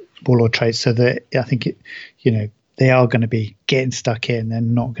and warlord traits, so that I think, they are going to be getting stuck in. They're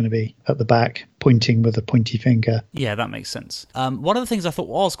not going to be at the back pointing with a pointy finger. Yeah, that makes sense. One of the things I thought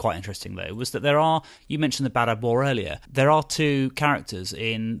was quite interesting, though, was that you mentioned the Badab War earlier, there are 2 characters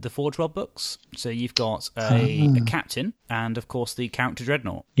in the Forge World books. So you've got a captain and, of course, the character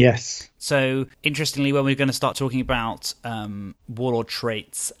Dreadnought. Yes. So, interestingly, when we're going to start talking about warlord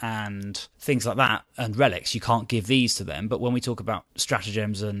traits and things like that, and relics, you can't give these to them. But when we talk about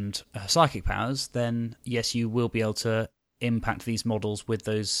stratagems and psychic powers, then, yes, you will be able to impact these models with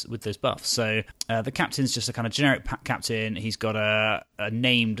those buffs. So the captain's just a kind of generic captain. He's got a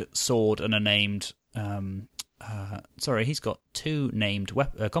named sword and a named he's got 2 named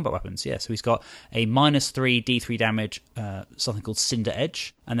combat weapons. Yeah, so he's got a -3 D3 damage, something called Cinder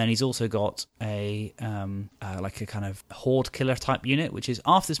Edge, and then he's also got a like a kind of horde killer type unit, which is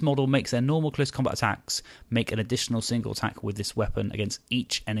after this model makes their normal close combat attacks, make an additional single attack with this weapon against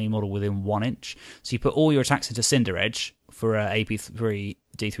each enemy model within 1 inch. So you put all your attacks into Cinder Edge for AP3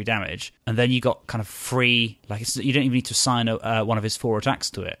 D3 damage, and then you got kind of free, you don't even need to assign one of his 4 attacks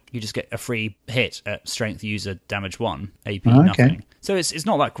to it. You just get a free hit at strength user damage 1, AP nothing. So it's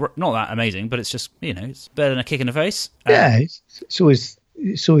not that amazing, but it's just, it's better than a kick in the face. It's always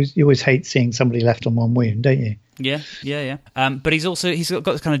you always hate seeing somebody left on 1 wound, don't you? Yeah. But he's got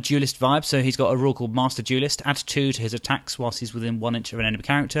this kind of duelist vibe. So he's got a rule called Master Duelist. Add 2 to his attacks whilst he's within 1 inch of an enemy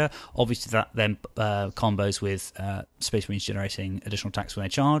character. Obviously, that then combos with Space Marines generating additional attacks when they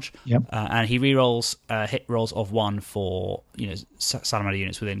charge. Yep. And he rerolls hit rolls of 1 for Salamander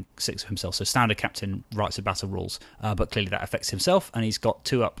units within 6 of himself. So standard captain rights of battle rules, but clearly that affects himself. And he's got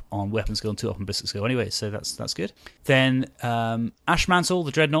 2 up on weapon skill and 2 up on ballistic skill anyway. So that's good. Then Ashmantle,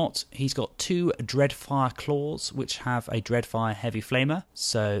 the Dreadnought, he's got 2 Dreadfire Claws, which have a Dreadfire Heavy Flamer.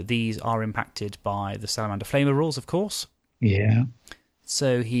 So these are impacted by the Salamander Flamer rules, of course. Yeah.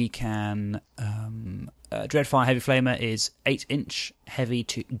 So he can... Dreadfire Heavy Flamer is 8 inch, heavy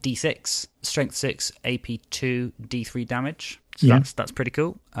to D6, strength 6, AP 2, D3 damage. So that's pretty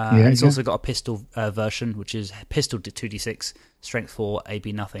cool. It's also got a pistol version, which is pistol 2d6, strength 4, AP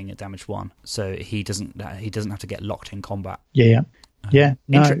nothing at damage 1. So he doesn't have to get locked in combat.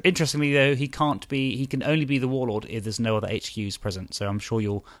 Interestingly, though, he can only be the Warlord if there's no other HQs present. So I'm sure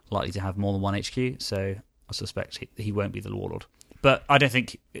you're likely to have more than 1 HQ. So I suspect he won't be the Warlord. But I don't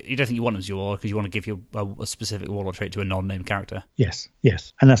think you want him as your warlord because you want to give a specific warlord trait to a non-named character. Yes,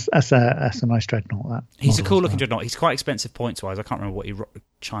 and that's a nice dreadnought. That he's a cool looking dreadnought. He's quite expensive points wise. I can't remember what he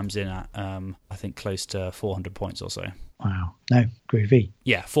chimes in at. I think close to 400 points or so. Wow, no, groovy.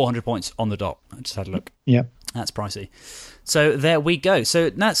 Yeah, 400 points on the dot. I just had a look. Yep. That's pricey. So there we go. So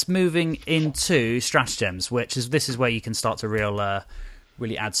that's moving into stratagems, this is where you can start to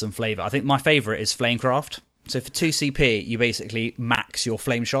really add some flavour. I think my favourite is Flamecraft. So for 2 CP, you basically max your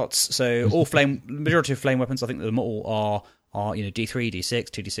flame shots. So majority of flame weapons, I think them all are D3, D6,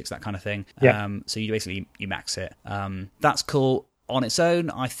 2D6, that kind of thing. Yeah. So you basically you max it. That's cool on its own.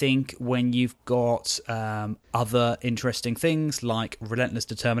 I think when you've got other interesting things like Relentless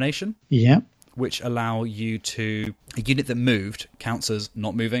Determination. Yeah. Which allow you to... A unit that moved counts as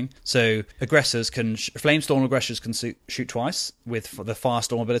not moving. So aggressors can... Flamestorm aggressors can shoot twice with the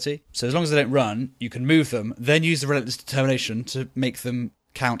Firestorm ability. So as long as they don't run, you can move them, then use the Relentless Determination to make them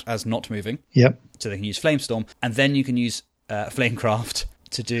count as not moving. Yep. So they can use Flamestorm, and then you can use Flamecraft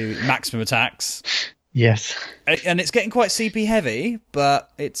to do maximum attacks. Yes. And it's getting quite CP heavy,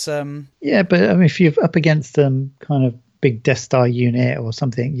 but it's... Yeah, but I mean, if you're up against them kind of big Death Star unit or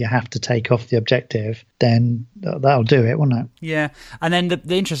something you have to take off the objective, then that'll do it, won't it? Yeah, and then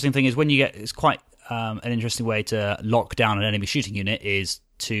the interesting thing is when you get... It's quite an interesting way to lock down an enemy shooting unit is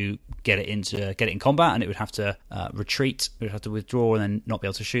to get it in combat, and it would have to retreat, it would have to withdraw and then not be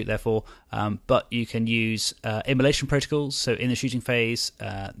able to shoot, therefore. But you can use immolation protocols, so in the shooting phase,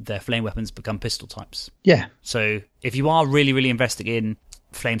 their flame weapons become pistol types. Yeah. So if you are really, really investing in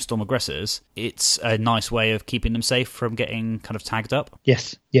Flamestorm aggressors, it's a nice way of keeping them safe from getting kind of tagged up.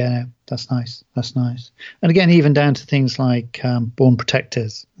 Yes, yeah, no, that's nice. And again, even down to things like Born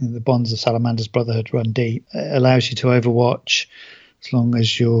Protectors, the Bonds of Salamander's Brotherhood run deep. It allows you to overwatch as long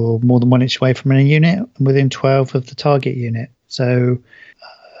as you're more than 1 inch away from any unit and within 12 of the target unit. So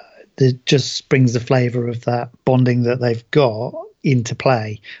it just brings the flavour of that bonding that they've got into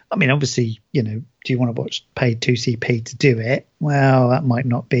play. I mean, obviously, do you want to pay 2 CP to do it? Well, that might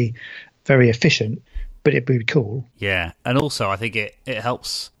not be very efficient, but it'd be cool. Yeah, and also I think it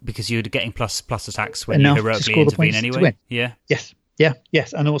helps because you're getting plus attacks when you heroically intervene anyway. Yeah.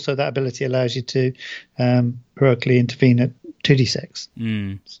 Yes, and also that ability allows you to heroically intervene at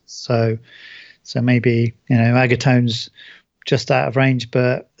 2d6. So maybe Agatone's just out of range,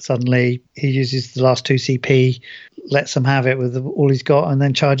 but suddenly he uses the last 2 CP, lets them have it with all he's got, and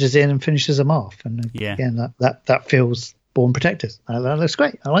then charges in and finishes them off. And again, that feels Born Protectors. That looks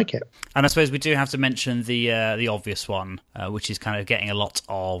great. I like it. And I suppose we do have to mention the obvious one, which is kind of getting a lot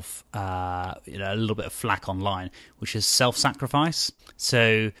of a little bit of flack online, which is self-sacrifice.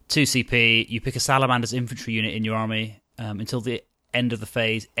 So 2 CP, you pick a Salamander's infantry unit in your army until the end of the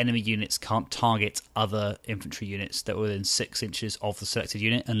phase. Enemy units can't target other infantry units that are within 6 inches of the selected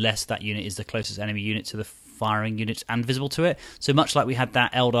unit unless that unit is the closest enemy unit to the firing unit and visible to it. So much like we had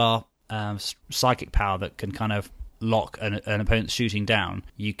that Eldar psychic power that can kind of lock an opponent's shooting down,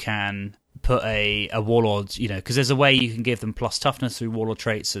 you can put a warlord, because there's a way you can give them plus toughness through warlord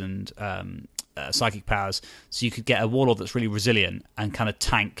traits and psychic powers, so you could get a warlord that's really resilient and kind of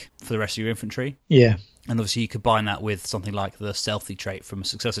tank for the rest of your infantry. Yeah. And obviously you combine that with something like the stealthy trait from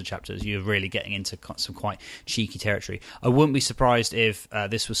successor chapters. You're really getting into some quite cheeky territory. I wouldn't be surprised if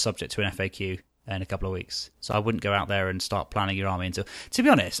this was subject to an FAQ in a couple of weeks. So I wouldn't go out there and start planning your army until... To be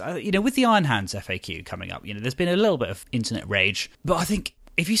honest, with the Iron Hands FAQ coming up, there's been a little bit of internet rage. But I think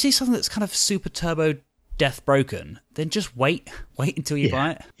if you see something that's kind of super turbo death broken, then just wait until you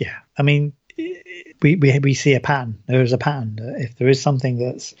buy it. Yeah. I mean, we see a pattern. There is a pattern. If there is something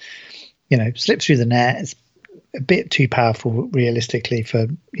that's slips through the net, it's a bit too powerful realistically for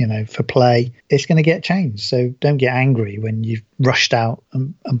play, it's going to get changed. So don't get angry when you've rushed out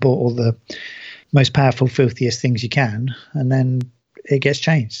and bought all the most powerful, filthiest things you can, and then it gets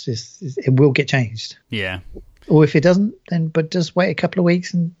changed. It will get changed. Yeah. Or if it doesn't, then but just wait a couple of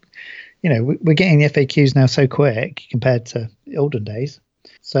weeks, and we're getting the FAQs now so quick compared to the olden days.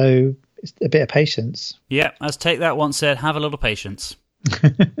 So it's a bit of patience. Yeah, let's take that one said. Have a little patience.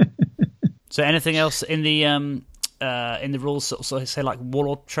 So anything else in the rules, sort of say like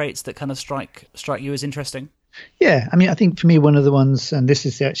warlord traits that kind of strike you as interesting? Yeah, I mean, I think for me one of the ones, and this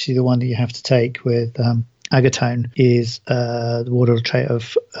is actually the one that you have to take with Agatone, is the warlord trait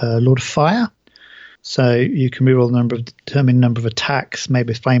of Lord of Fire. So you can reroll the determined number of attacks made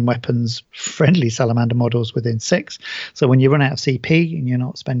with flame weapons, friendly salamander models within 6. So when you run out of CP and you're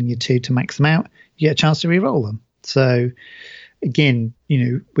not spending your 2 to max them out, you get a chance to reroll them. So again,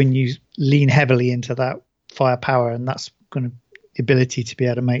 when you lean heavily into that firepower, and that's going to the ability to be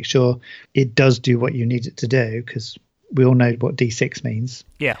able to make sure it does do what you need it to do, because we all know what D6 means.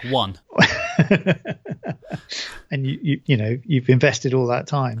 Yeah, 1. And you've invested all that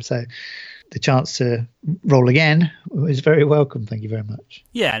time, so the chance to roll again is very welcome. Thank you very much.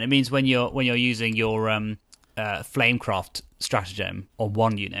 Yeah, and it means when you're using your Flamecraft stratagem on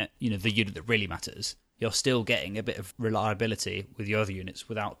one unit, the unit that really matters, you're still getting a bit of reliability with your other units.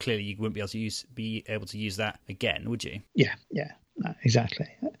 Without, clearly, you wouldn't be able to use that again, would you? Yeah. No, exactly.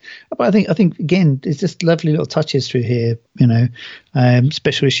 But I think again, it's just lovely little touches through here.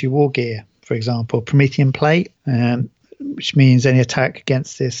 Special issue war gear, for example, Promethean plate, which means any attack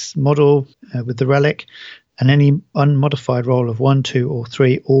against this model with the relic and any unmodified roll of 1, 2, or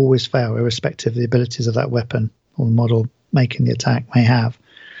 3 always fail, irrespective of the abilities of that weapon or the model making the attack may have.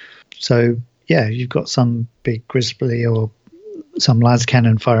 So yeah, you've got some big grizzly or some las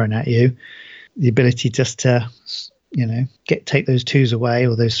cannon firing at you. The ability just to take those 2s away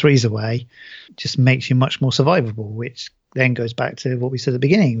or those 3s away just makes you much more survivable, which then goes back to what we said at the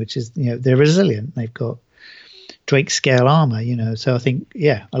beginning, which is they're resilient. They've got Drake scale armor, so I think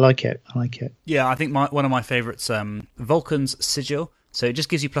I like it. Yeah, I think one of my favorites, Vulcan's Sigil. So it just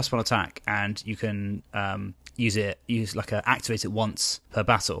gives you +1 attack, and you can activate it once per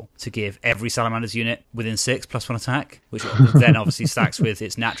battle to give every Salamander's unit within 6 +1 attack, which then obviously stacks with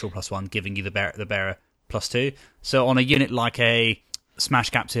its natural +1, giving you the bearer +2. So on a unit like a Smash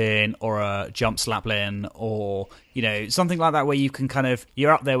Captain or a Jump Slaplin or something like that, where you can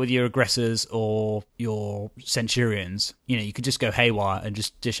you're up there with your aggressors or your Centurions, you could just go haywire and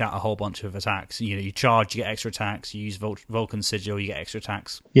just dish out a whole bunch of attacks. You charge, you get extra attacks. You use Vulcan Sigil, you get extra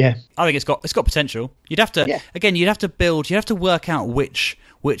attacks. Yeah, I think it's got potential. You'd have to work out which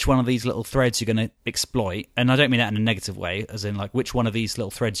one of these little threads you're going to exploit, and I don't mean that in a negative way, as in like which one of these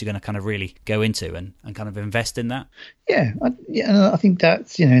little threads you're going to kind of really go into and kind of invest in that. Yeah, I think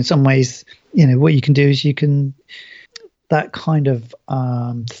that's in some ways what you can do is that kind of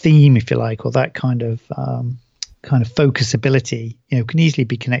theme, if you like, or that kind of focus ability, can easily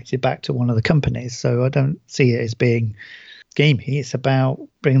be connected back to one of the companies. So I don't see it as being gamey. It's about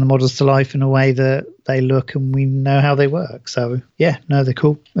bringing the models to life in a way that they look and we know how they work. So yeah, no, they're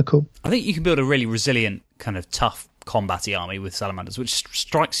cool. I think you can build a really resilient, kind of tough combat-y army with Salamanders, which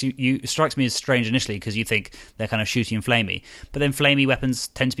strikes me as strange initially because you think they're kind of shooty and flamey, but then flamey weapons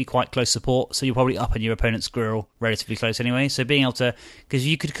tend to be quite close support, so you're probably up in your opponent's grill relatively close anyway. So being able to, because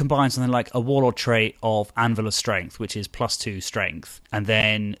you could combine something like a warlord trait of Anvil of Strength, which is +2 strength, and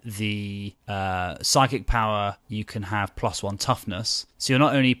then the psychic power, you can have +1 toughness, so you're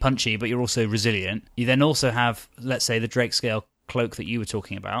not only punchy but you're also resilient. You then also have, let's say, the Drake Scale cloak that you were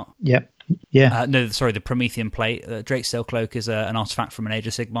talking about. Yep. Yeah. The Promethean plate. Drake Scale Cloak is an artifact from an Age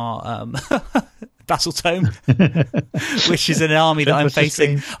of Sigmar battle tome, which is an army that I'm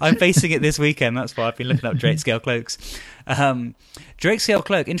facing. I'm facing it this weekend. That's why I've been looking up Drake Scale Cloaks. Drake Scale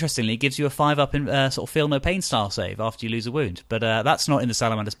Cloak, interestingly, gives you a 5-up in sort of feel no pain style save after you lose a wound, but that's not in the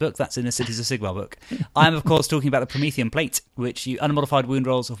Salamanders book. That's in the Cities of Sigmar book. I'm of course talking about the Promethean plate, which you unmodified wound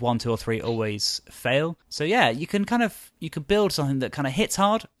rolls of 1, 2, or 3 always fail. So yeah, you can build something that kind of hits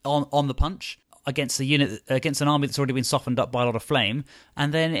hard on the punch against an army that's already been softened up by a lot of flame,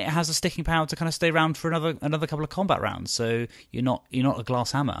 and then it has a sticking power to kind of stay around for another couple of combat rounds. So you're not a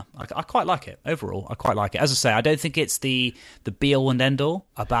glass hammer. I quite like it overall. I quite like it. As I say, I don't think it's the be all and end all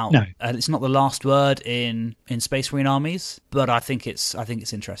about. No. It's not the last word in Space Marine armies, but I think it's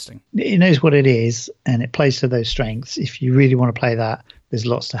interesting. It knows what it is, and it plays to those strengths. If you really want to play that, there's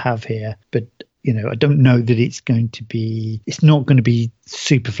lots to have here, but. I don't know that it's not going to be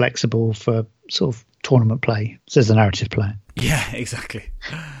super flexible for sort of tournament play, says the narrative player. Yeah, exactly.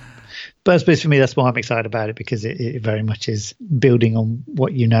 But I suppose for me, that's why I'm excited about it, because it very much is building on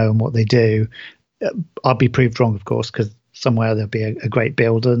what you know and what they do. I'll be proved wrong, of course, because somewhere there'll be a great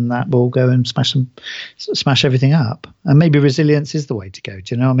build and that will go and smash everything up. And maybe resilience is the way to go.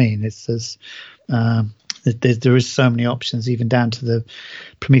 Do you know what I mean? There is so many options, even down to the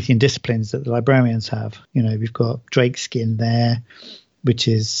Promethean disciplines that the librarians have. We've got Drake Skin there, which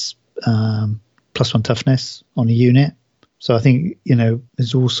is +1 toughness on a unit. So I think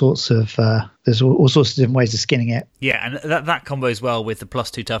there's all sorts of different ways of skinning it. Yeah, and that combos well with the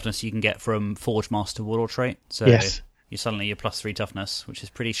 +2 toughness you can get from Forge Master Warlord trait. So yes. You're suddenly +3 toughness, which is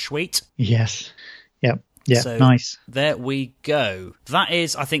pretty sweet. Yes. Yep. Yeah, so nice. There we go. That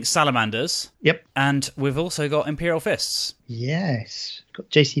is, I think, Salamanders. Yep. And we've also got Imperial Fists. Yes. Got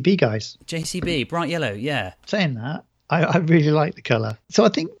JCB guys. JCB, bright yellow, yeah. Saying that, I really like the colour. So I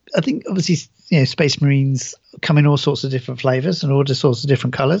think obviously, Space Marines come in all sorts of different flavours and all sorts of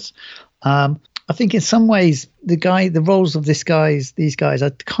different colours. I I think in some ways the roles of these guys, I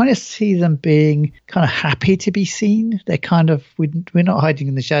kind of see them being kind of happy to be seen. They're kind of we're not hiding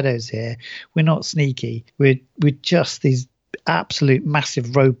in the shadows here. We're not sneaky. We're just these absolute massive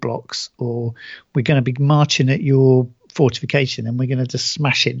roadblocks, or we're going to be marching at your fortification and we're going to just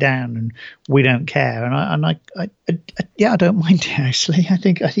smash it down and we don't care. And I don't mind it, actually. I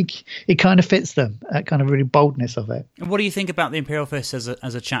think it kind of fits them, that kind of really boldness of it. And what do you think about the Imperial Fist as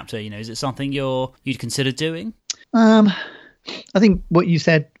a chapter? Is it something you'd consider doing? I think what you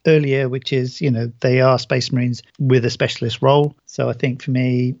said earlier, which is, they are Space Marines with a specialist role. So I think for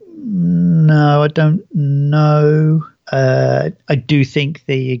me, no, I don't know. I do think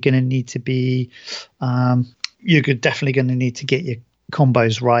that you're going to need to be you're definitely going to need to get your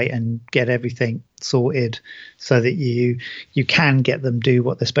combos right and get everything sorted so that you can get them do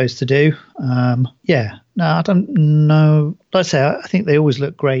what they're supposed to do. I don't know. Like I say, I think they always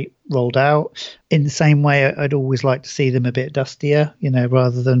look great rolled out. In the same way, I'd always like to see them a bit dustier,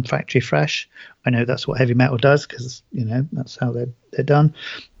 rather than factory fresh. I know that's what heavy metal does because that's how they're done.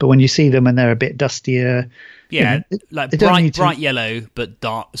 But when you see them and they're a bit dustier, like bright yellow but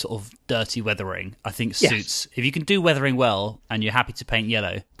dark, sort of dirty weathering, I think suits. If you can do weathering well and you're happy to paint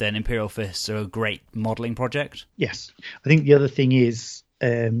yellow, then Imperial Fists are a great modelling project. Yes, I think the other thing is,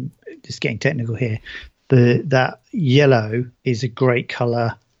 just getting technical here, that yellow is a great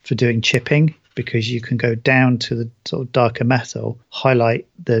colour for doing chipping, because you can go down to the sort of darker metal, highlight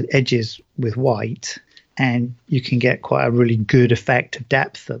the edges with white, and you can get quite a really good effect of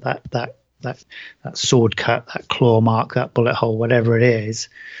depth that sword cut, that claw mark, that bullet hole, whatever it is,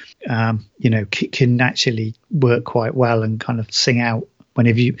 can actually work quite well and kind of sing out.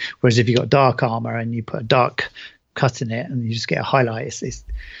 Whereas if you've got dark armor and you put a dark cut in it and you just get a highlight,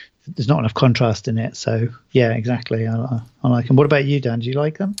 there's not enough contrast in it. So yeah, exactly. I like them. What about you, Dan? Do you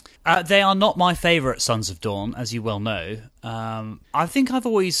like them? They are not my favourite Sons of Dawn, as you well know. I think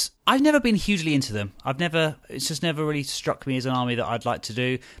I've never been hugely into them. It's just never really struck me as an army that I'd like to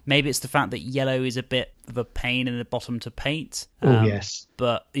do. Maybe it's the fact that yellow is a bit of a pain in the bottom to paint. Yes.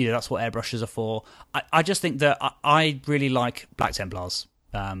 But that's what airbrushes are for. I just think that I really like Black Templars.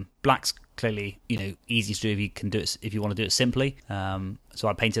 Black's clearly easy to do if you want to do it simply. So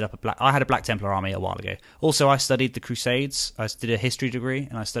I painted up I had a Black Templar army a while ago. Also, I studied the Crusades. I did a history degree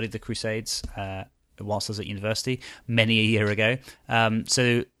and I studied the Crusades whilst I was at university many a year ago.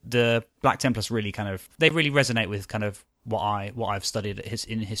 So the Black Templars really they really resonate with kind of what I've studied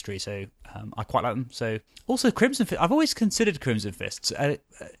in history. So I quite like them. So also Crimson Fist. I've always considered Crimson Fists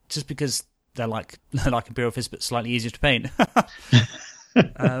just because they're like Imperial Fists but slightly easier to paint.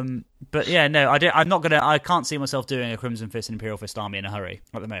 But yeah, no, I can't see myself doing a Crimson Fist and Imperial Fist army in a hurry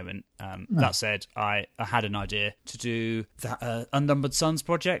at the moment. That said, I had an idea to do that Unnumbered Sons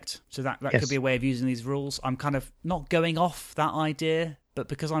project, so that could be a way of using these rules. I'm kind of not going off that idea, but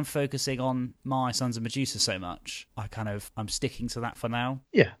because I'm focusing on my Sons of Medusa so much, I'm sticking to that for now.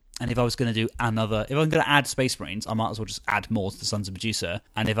 Yeah. And if I was going to do if I'm going to add Space Marines, I might as well just add more to the Sons of Medusa.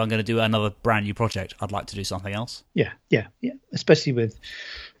 And if I'm going to do another brand new project, I'd like to do something else. Yeah. Especially with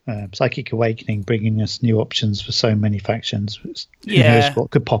Psychic Awakening bringing us new options for so many factions. Who knows what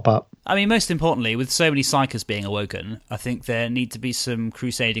could pop up. I mean, most importantly, with so many Psychers being awoken, I think there need to be some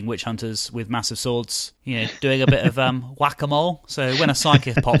crusading witch hunters with massive swords, doing a bit of whack-a-mole. So when a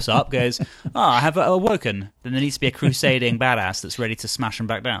Psyker pops up, goes, I have awoken, then there needs to be a crusading badass that's ready to smash them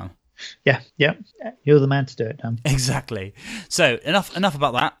back down. Yeah. You're the man to do it, Dan. Exactly. So enough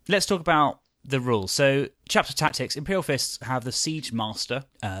about that. Let's talk about the rules. So chapter tactics, Imperial Fists have the Siege Master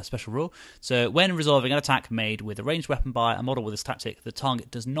special rule. So when resolving an attack made with a ranged weapon by a model with this tactic, the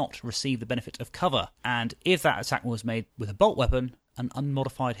target does not receive the benefit of cover. And if that attack was made with a bolt weapon, an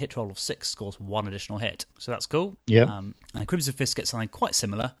unmodified hit roll of 6 scores 1 additional hit. So that's cool. Yeah. And Crimson Fist gets something quite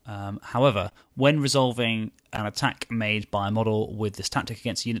similar. However, when resolving an attack made by a model with this tactic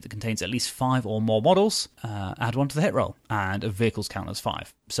against a unit that contains at least 5 or more models, add 1 to the hit roll, and a vehicle's count as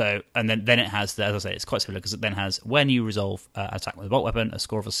 5. So, and then it has, as I say, it's quite similar because it then has, when you resolve an attack with a bolt weapon, a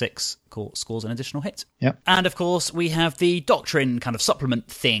score of a 6 scores an additional hit. Yep. And of course, we have the Doctrine kind of supplement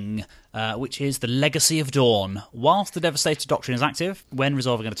thing, which is the Legacy of Dawn. Whilst the Devastator Doctrine is active, when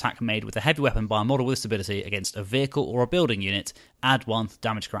resolving an attack made with a heavy weapon by a model with this ability against a vehicle or a building unit, add 1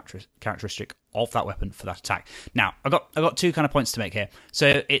 damage characteristic of that weapon for that attack. Now, I've got 2 kind of points to make here.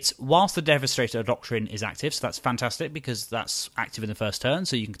 So it's whilst the Devastator Doctrine is active, so that's fantastic because that's active in the first turn,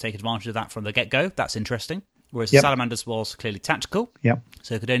 so you can take advantage of that from the get-go. That's interesting. Whereas the Salamanders was clearly tactical,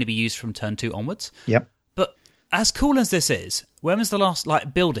 so it could only be used from turn 2 onwards. Yep. But as cool as this is, when was the last,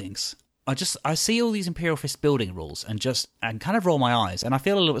 buildings? I see all these Imperial Fist building rules and kind of roll my eyes, and I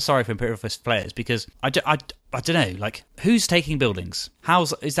feel a little bit sorry for Imperial Fist players because I don't know, like, who's taking buildings?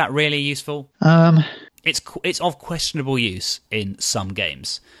 Is that really useful? It's of questionable use in some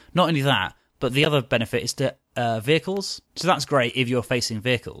games. Not only that, but the other benefit is to vehicles. So that's great if you're facing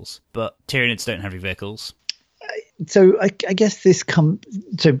vehicles, but Tyranids don't have any vehicles. So I guess this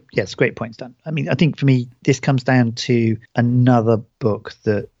so yes, great points, Dan. I mean, I think for me, this comes down to another book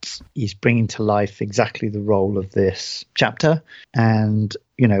that is bringing to life exactly the role of this chapter. And,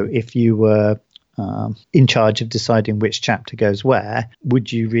 you know, if you were in charge of deciding which chapter goes where,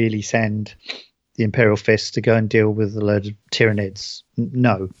 would you really send the Imperial Fist to go and deal with a load of Tyranids?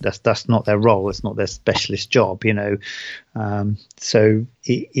 No, that's not their role. It's not their specialist job, you know. So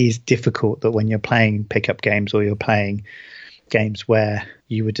it is difficult that when you're playing pickup games or you're playing games where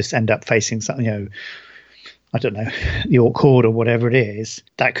you would just end up facing something, you know, I don't know, the Orc Horde or whatever it is,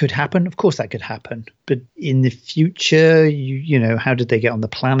 that could happen. Of course that could happen. But in the future, you know, how did they get on the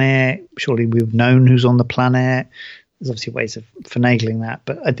planet? Surely we've known who's on the planet. There's obviously ways of finagling that.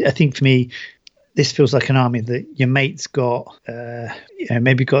 But I think for me, this feels like an army that your mate's got, you know,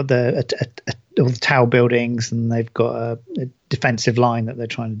 maybe got all the tower buildings, and they've got a defensive line that they're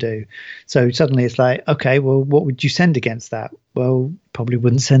trying to do. So suddenly it's like, okay, well, what would you send against that? Well, probably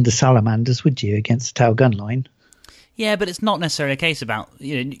wouldn't send the Salamanders, would you, against the tower gun line? Yeah, but it's not necessarily a case about,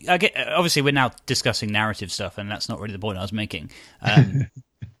 you know, obviously we're now discussing narrative stuff, and that's not really the point I was making.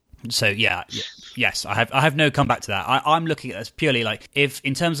 So yes, I have no comeback to that. I'm looking at this purely like, if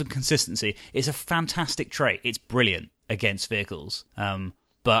in terms of consistency, it's a fantastic trait. It's brilliant against vehicles.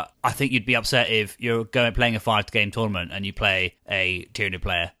 But I think you'd be upset if you're playing a 5-game tournament and you play a Tyranid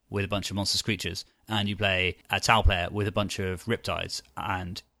player with a bunch of monstrous creatures, and you play a Tau player with a bunch of Riptides,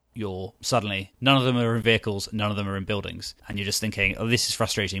 and you're suddenly, none of them are in vehicles, none of them are in buildings, and you're just thinking, oh, this is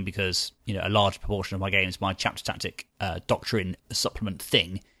frustrating because, you know, a large proportion of my games, my chapter tactic doctrine supplement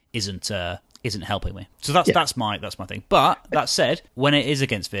thing isn't helping me. So that's my thing. But that said, when it is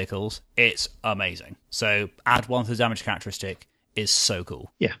against vehicles, it's amazing. So add 1 to the damage characteristic is so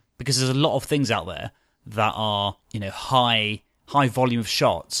cool. Yeah. Because there's a lot of things out there that are, you know, high volume of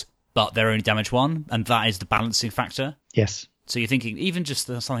shots, but they're only damage 1, and that is the balancing factor. Yes. So you're thinking even just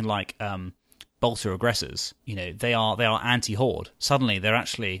something like bolter aggressors, you know, they are anti-horde. Suddenly they're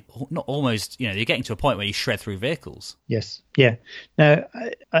actually not almost, you know, you're getting to a point where you shred through vehicles. Yes. Yeah. No,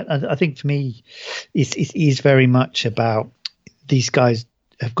 I think for me, it is very much about these guys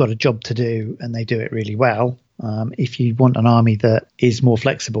have got a job to do and they do it really well. If you want an army that is more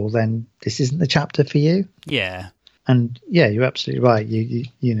flexible, then this isn't the chapter for you. Yeah. And yeah, you're absolutely right.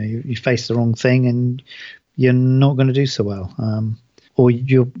 You know, you face the wrong thing and you're not going to do so well. Or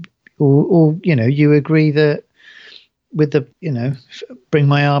you know, you agree that with the, you know, bring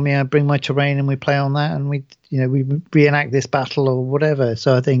my army, I bring my terrain, and we play on that, and we reenact this battle or whatever.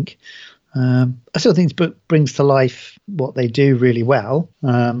 So I think I still think this book brings to life what they do really well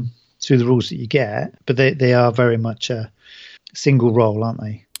through the rules that you get, but they are very much a single role, aren't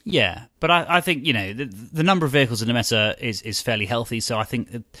they? Yeah, but I think, you know, the number of vehicles in the meta is fairly healthy, so I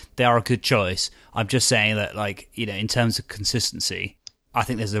think they are a good choice. I'm just saying that, like, you know, in terms of consistency, I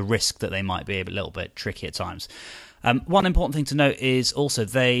think there's a risk that they might be a little bit tricky at times. One important thing to note is also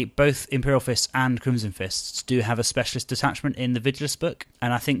both Imperial Fists and Crimson Fists do have a specialist detachment in the Vigilus book,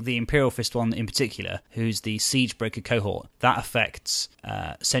 and I think the Imperial Fist one in particular, who's the Siegebreaker cohort, that affects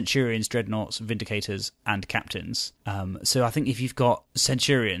Centurions, Dreadnoughts, Vindicators, and Captains. So I think if you've got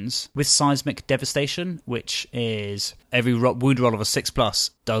Centurions with Seismic Devastation, which is every wound roll of a 6+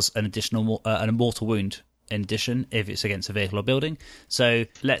 does an additional an immortal wound in addition if it's against a vehicle or building. So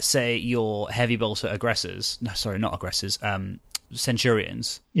let's say your heavy bolter aggressors,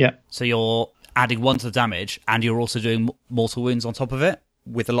 Centurions. Yeah. So you're adding 1 to the damage and you're also doing mortal wounds on top of it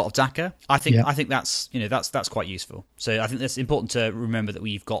with a lot of DACA. I think that's, you know, that's quite useful. So I think that's important to remember that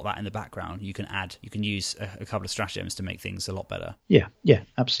we've got that in the background. You can use a couple of stratagems to make things a lot better. Yeah,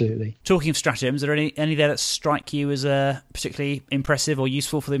 absolutely. Talking of stratagems, are there any there that strike you as particularly impressive or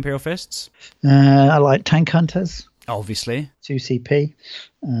useful for the Imperial Fists? I like Tank Hunters. Obviously. 2 CP.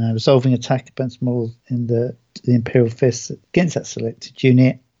 Resolving attack against models in the Imperial Fists against that selected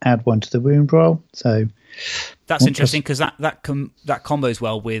unit. Add 1 to the wound roll. So that's interesting because that combos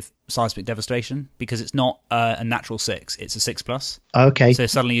well with Seismic Devastation because it's not a natural 6, it's a 6+. Okay. So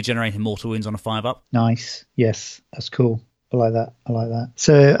suddenly you're generating mortal wounds on a 5-up. Nice. Yes, that's cool. I like that.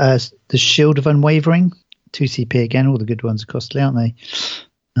 So the Shield of Unwavering, 2 CP again. All the good ones are costly, aren't they?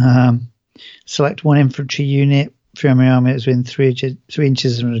 Select 1 infantry unit. 3 army is within 3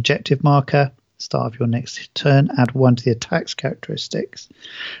 inches of an objective marker. Start of your next turn. Add 1 to the attack's characteristics.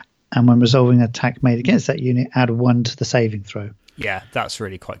 And when resolving an attack made against that unit, add 1 to the saving throw. Yeah, that's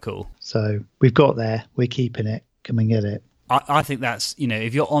really quite cool. So we've got there. We're keeping it. Come and get it. I think that's,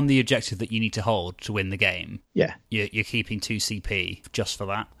 if you're on the objective that you need to hold to win the game, Yeah. you're keeping 2 CP just for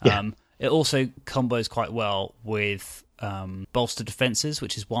that. Yeah. It also combos quite well with bolster defenses,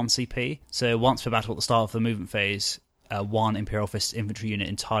 which is 1 CP. So once per battle at the start of the movement phase, 1 Imperial Fist infantry unit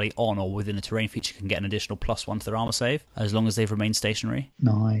entirely on or within the terrain feature can get an additional +1 to their armor save, as long as they've remained stationary.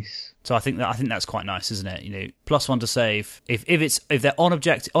 Nice. So I think that's quite nice, isn't it? +1 to save. If they're on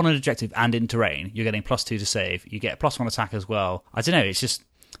an objective and in terrain, you're getting +2 to save. You get +1 attack as well. I don't know. It's just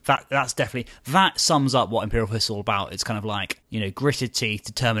that's definitely, that sums up what Imperial Fist is all about. It's kind of like, gritted teeth,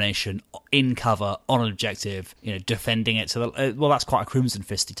 determination, in cover, on an objective, defending it to the that's quite a Crimson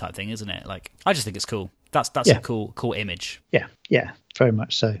Fisty type thing, isn't it? Like, I just think it's cool. That's a cool image. Yeah, very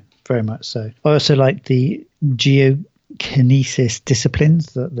much so. Very much so. I also like the geokinesis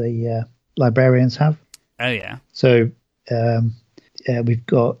disciplines that the librarians have. Oh yeah. So we've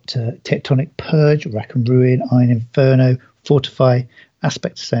got Tectonic Purge, Rack and Ruin, Iron Inferno, Fortify,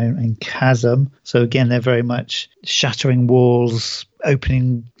 Aspect Stone, and Chasm. So again, they're very much shattering walls,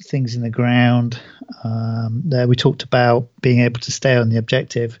 opening things in the ground. There we talked about being able to stay on the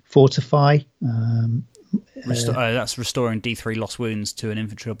objective. Fortify. That's restoring D3 lost wounds to an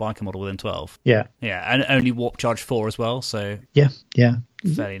infantry or biker model within 12. Yeah. Yeah, and only warp charge 4 as well. So yeah.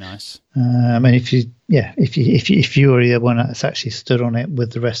 Fairly nice. And if you are the one that's actually stood on it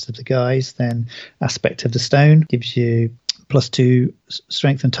with the rest of the guys, then Aspect of the Stone gives you +2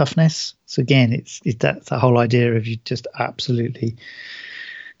 strength and toughness. So again, it's that whole idea of you just absolutely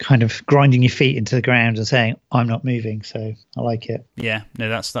kind of grinding your feet into the ground and saying, I'm not moving. So I like it. Yeah, no,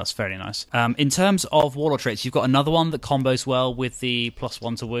 that's fairly nice. In terms of warlord traits, you've got another one that combos well with the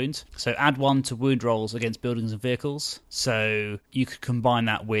 +1 to wound. So add 1 to wound rolls against buildings and vehicles. So you could combine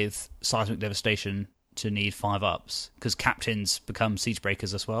that with seismic devastation to need 5 ups, because captains become siege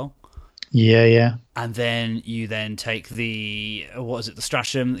breakers as well. Yeah. And then you take the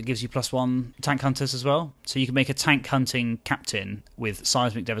stratagem that gives you +1 tank hunters as well. So you can make a tank hunting captain with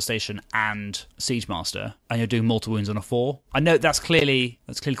seismic devastation and siege master, and you're doing mortal wounds on a 4. I know that's clearly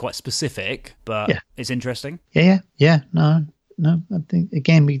quite specific, but it's interesting. Yeah. No. I think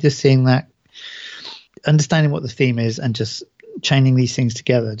again we're just seeing that, understanding what the theme is and just chaining these things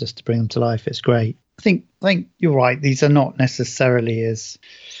together just to bring them to life. It's great. I think you're right. These are not necessarily as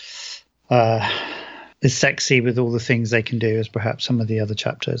sexy with all the things they can do as perhaps some of the other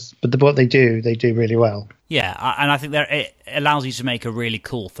chapters, but what they do really well. Yeah, and I think it allows you to make a really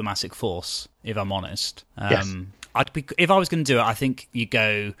cool thematic force, if I'm honest. Yes. If I was going to do it, I think you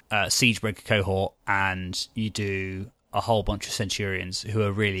go Siegebreaker cohort and you do a whole bunch of Centurions who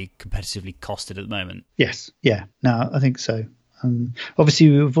are really competitively costed at the moment. Yes, yeah, no, I think so. Obviously,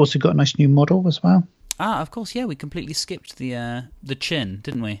 we've also got a nice new model as well. Ah, of course, yeah, we completely skipped the Chin,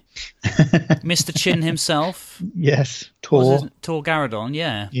 didn't we? Mr. Chin himself. Yes, Tor Garadon,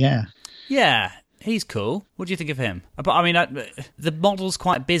 yeah. Yeah, he's cool. What do you think of him? But I mean, the model's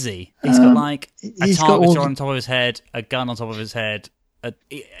quite busy. He's got like a targeter on top of his head, a gun on top of his head. I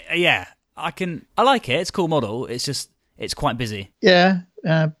like it. It's a cool model. It's just, it's quite busy. Yeah.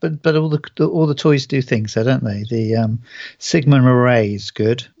 But all the toys do things, so don't they? The Sigmund Array is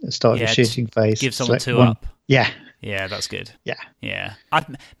good. Start the shooting phase. Give someone 2 up. Yeah, that's good. Yeah.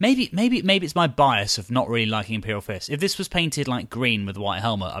 Maybe it's my bias of not really liking Imperial Fist. If this was painted like green with a white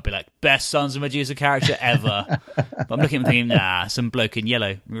helmet, I'd be like, best Sons of Medusa character ever. But I'm looking at him thinking, nah, some bloke in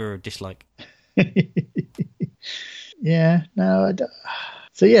yellow. Dislike. Yeah. No.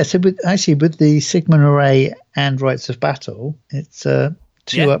 So with the Sigmund Array and Rites of Battle, it's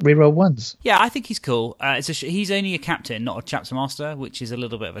 2 up reroll 1s. Yeah, I think he's cool. He's only a captain, not a chapter master, which is a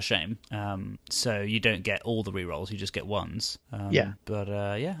little bit of a shame. So you don't get all the rerolls, you just get 1s. But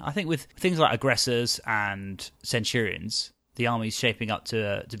I think with things like aggressors and Centurions, the army's shaping up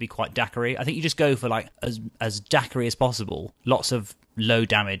to be quite daiquiri. I think you just go for like as daiquiri as possible. Lots of low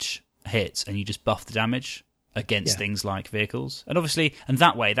damage hits, and you just buff the damage against things like vehicles. And obviously, and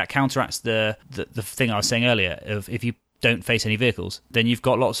that way, that counteracts the thing I was saying earlier of if you don't face any vehicles, then you've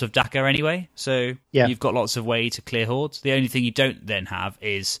got lots of Dakar anyway, so you've got lots of way to clear hordes. The only thing you don't then have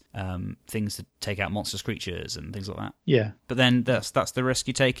is things to take out monstrous creatures and things like that. Yeah. But then that's the risk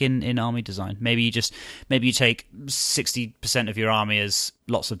you take in army design. Maybe you take 60% of your army as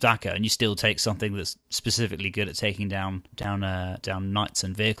lots of Dakar, and you still take something that's specifically good at taking down knights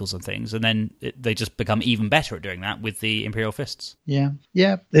and vehicles and things, and then they just become even better at doing that with the Imperial Fists. Yeah.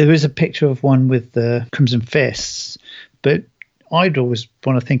 There is a picture of one with the Crimson Fists, but I'd always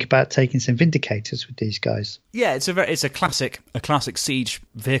want to think about taking some Vindicators with these guys. Yeah, it's a classic siege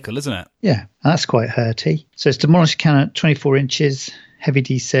vehicle, isn't it? Yeah, that's quite hurty. So it's Demolish Cannon at 24 inches, heavy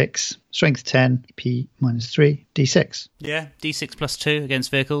D6, strength 10, EP -3, D6. Yeah, D6 +2 against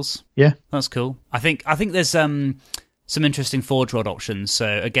vehicles. Yeah, that's cool. I think there's some interesting forge rod options.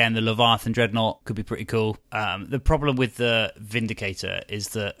 So again, the Leviathan Dreadnought could be pretty cool. The problem with the Vindicator is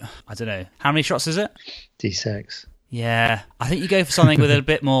that, I don't know, how many shots is it? D6. Yeah, I think you go for something with a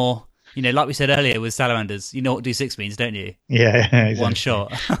bit more, like we said earlier with Salamanders, you know what D6 means, don't you? Yeah, exactly. One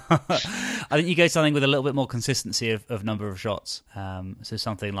shot. I think you go something with a little bit more consistency of number of shots. So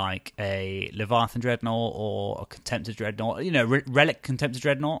something like a Leviathan Dreadnought or a Contemptor Dreadnought, Relic Contemptor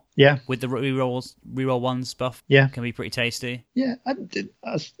Dreadnought. Yeah. With the reroll ones buff. Yeah. Can be pretty tasty. Yeah,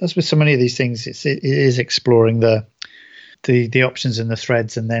 as with so many of these things, it is exploring the options and the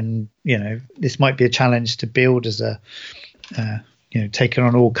threads, and then this might be a challenge to build as a taking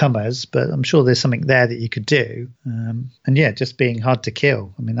on all comers, but I'm sure there's something there that you could do. And yeah, just being hard to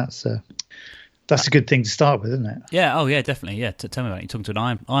kill. I mean, that's a good thing to start with, isn't it? Yeah. Oh yeah, definitely. Yeah. Tell me about it. You're talking to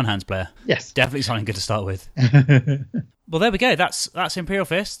an Iron Hands player. Yes, definitely something good to start with. Well, there we go. That's Imperial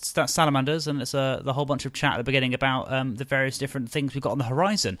Fists, that's Salamanders, and it's the whole bunch of chat at the beginning about the various different things we've got on the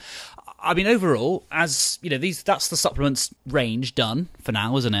horizon. I mean, overall, as that's the supplements range done for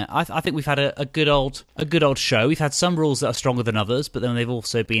now, isn't it? I think we've had a good old show. We've had some rules that are stronger than others, but then they've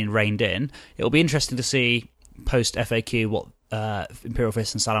also been reined in. It'll be interesting to see post FAQ what Imperial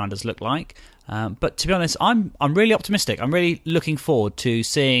Fists and Salamanders look like. But to be honest, I'm really optimistic. I'm really looking forward to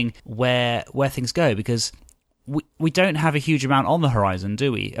seeing where things go, because we don't have a huge amount on the horizon,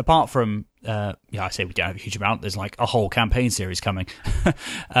 do we? Apart from, I say we don't have a huge amount. There's like a whole campaign series coming.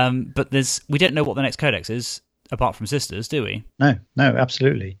 But we don't know what the next codex is, apart from Sisters, do we? No,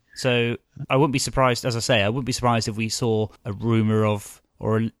 absolutely. So I wouldn't be surprised, as I say, if we saw a rumour of,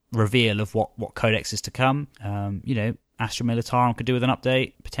 or a reveal of what codex is to come. Astra Militarum could do with an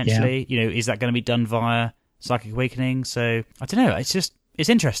update, potentially. Yeah. Is that going to be done via Psychic Awakening? So, I don't know. It's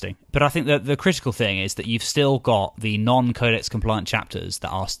interesting. But I think that the critical thing is that you've still got the non-codex compliant chapters that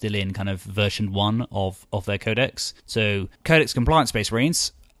are still in kind of version 1 of their codex. So, codex compliant Space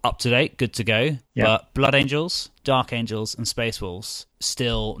Marines, up to date, good to go. Yeah. But Blood Angels, Dark Angels, and Space Wolves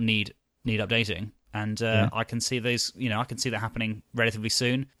still need updating. And I can see those, I can see that happening relatively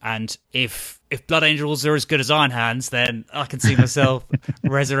soon. And if Blood Angels are as good as Iron Hands, then I can see myself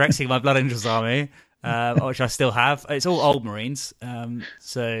resurrecting my Blood Angels army, which I still have. It's all old Marines.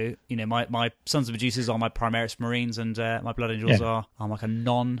 So, my Sons of Medusa are my Primaris Marines, and my Blood Angels are like a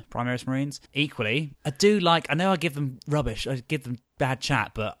non-Primaris Marines. Equally, I know I give them rubbish, I give them bad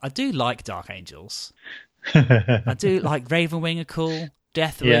chat, but I do like Dark Angels. I do like Ravenwing are cool,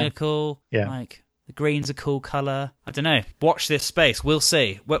 Deathwing are cool, like... The green's a cool colour. I don't know. Watch this space. We'll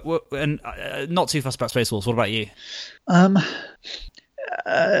see. And not too fussed about Space Wolves. What about you?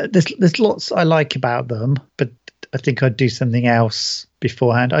 There's lots I like about them, but I think I'd do something else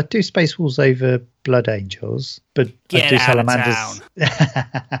beforehand. I'd do Space Wolves over Blood Angels, but I'd do Salamanders.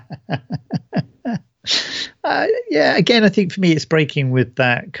 Again, I think for me it's breaking with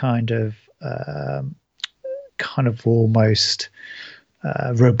that kind of almost...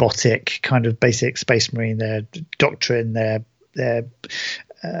 robotic kind of basic Space Marine, their doctrine, they're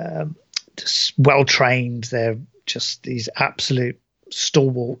just well trained, they're just these absolute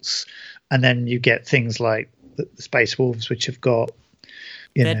stalwarts, and then you get things like the Space Wolves, which have got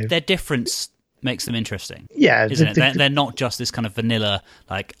their difference makes them interesting. Yeah, isn't it? They're not just this kind of vanilla,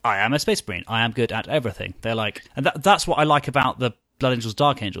 like, I am a Space Marine, I am good at everything. They're like, and that's what I like about the Blood Angels,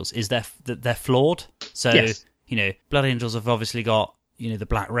 Dark Angels, is they're flawed. So Blood Angels have obviously got the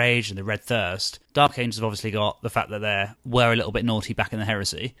Black Rage and the Red Thirst. Dark Angels have obviously got the fact that they were a little bit naughty back in the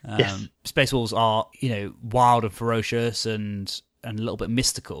Heresy. Space Wolves are, wild and ferocious and a little bit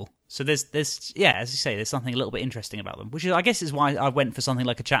mystical. So there's as you say, there's something a little bit interesting about them, which I guess is why I went for something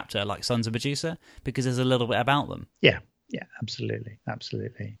like a chapter like Sons of Medusa, because there's a little bit about them. Yeah, absolutely.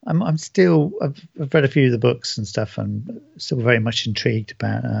 I'm still. I've read a few of the books and stuff. I'm still very much intrigued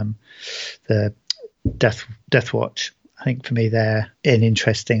about the Death Watch. I think for me they're an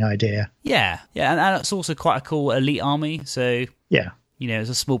interesting idea. Yeah, and it's also quite a cool elite army. So it's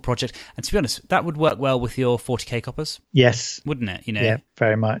a small project, and to be honest, that would work well with your 40k coppers. Yes, wouldn't it? Yeah,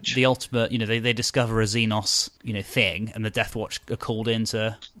 very much. The ultimate, they discover a Xenos, thing, and the Death Watch are called in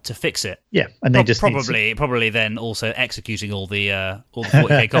to fix it. Yeah, and they just probably then also executing all the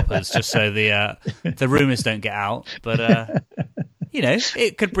 40k coppers, just so the rumors don't get out. But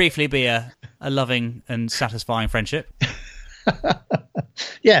it could briefly be a loving and satisfying friendship.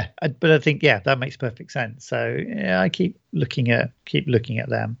 but I think that makes perfect sense. So I keep looking at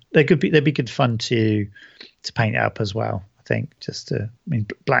them. They'd be good fun to paint up as well. I think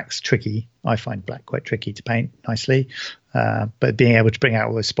black's tricky. I find black quite tricky to paint nicely, but being able to bring out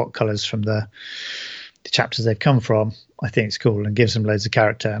all those spot colors from the chapters they've come from, I think it's cool and gives them loads of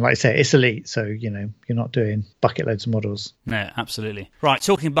character. And like I say, it's Elite, so you're not doing bucket loads of models. No, absolutely. Right,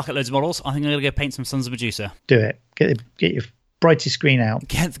 talking bucket loads of models, I think I'm going to go paint some Sons of Medusa. Do it. Get your brightest green out.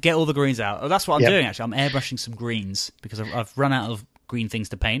 Get all the greens out. Oh, that's what I'm doing, actually. I'm airbrushing some greens because I've run out of green things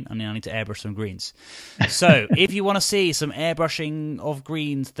to paint, and I need to airbrush some greens. So if you want to see some airbrushing of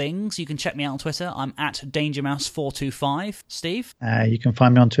green things, you can check me out on Twitter. I'm at DangerMouse425. Steve? You can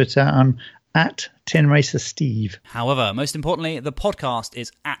find me on Twitter. I'm at Tin Racer Steve. However, most importantly, the podcast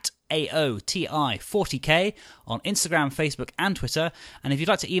is at AOTI40K on Instagram, Facebook, and Twitter. And if you'd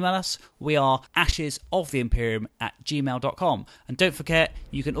like to email us, we are ashesoftheimperium@gmail.com. And don't forget,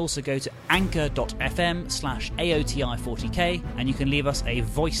 you can also go to anchor.fm/AOTI40K and you can leave us a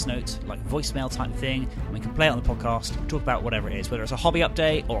voice note, like voicemail type thing, and we can play it on the podcast, talk about whatever it is, whether it's a hobby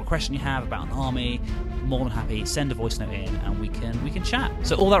update or a question you have about an army. More than happy, send a voice note in and we can chat.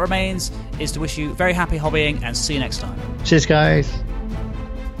 So all that remains is to wish you very happy hobbying and see you next time. Cheers, guys.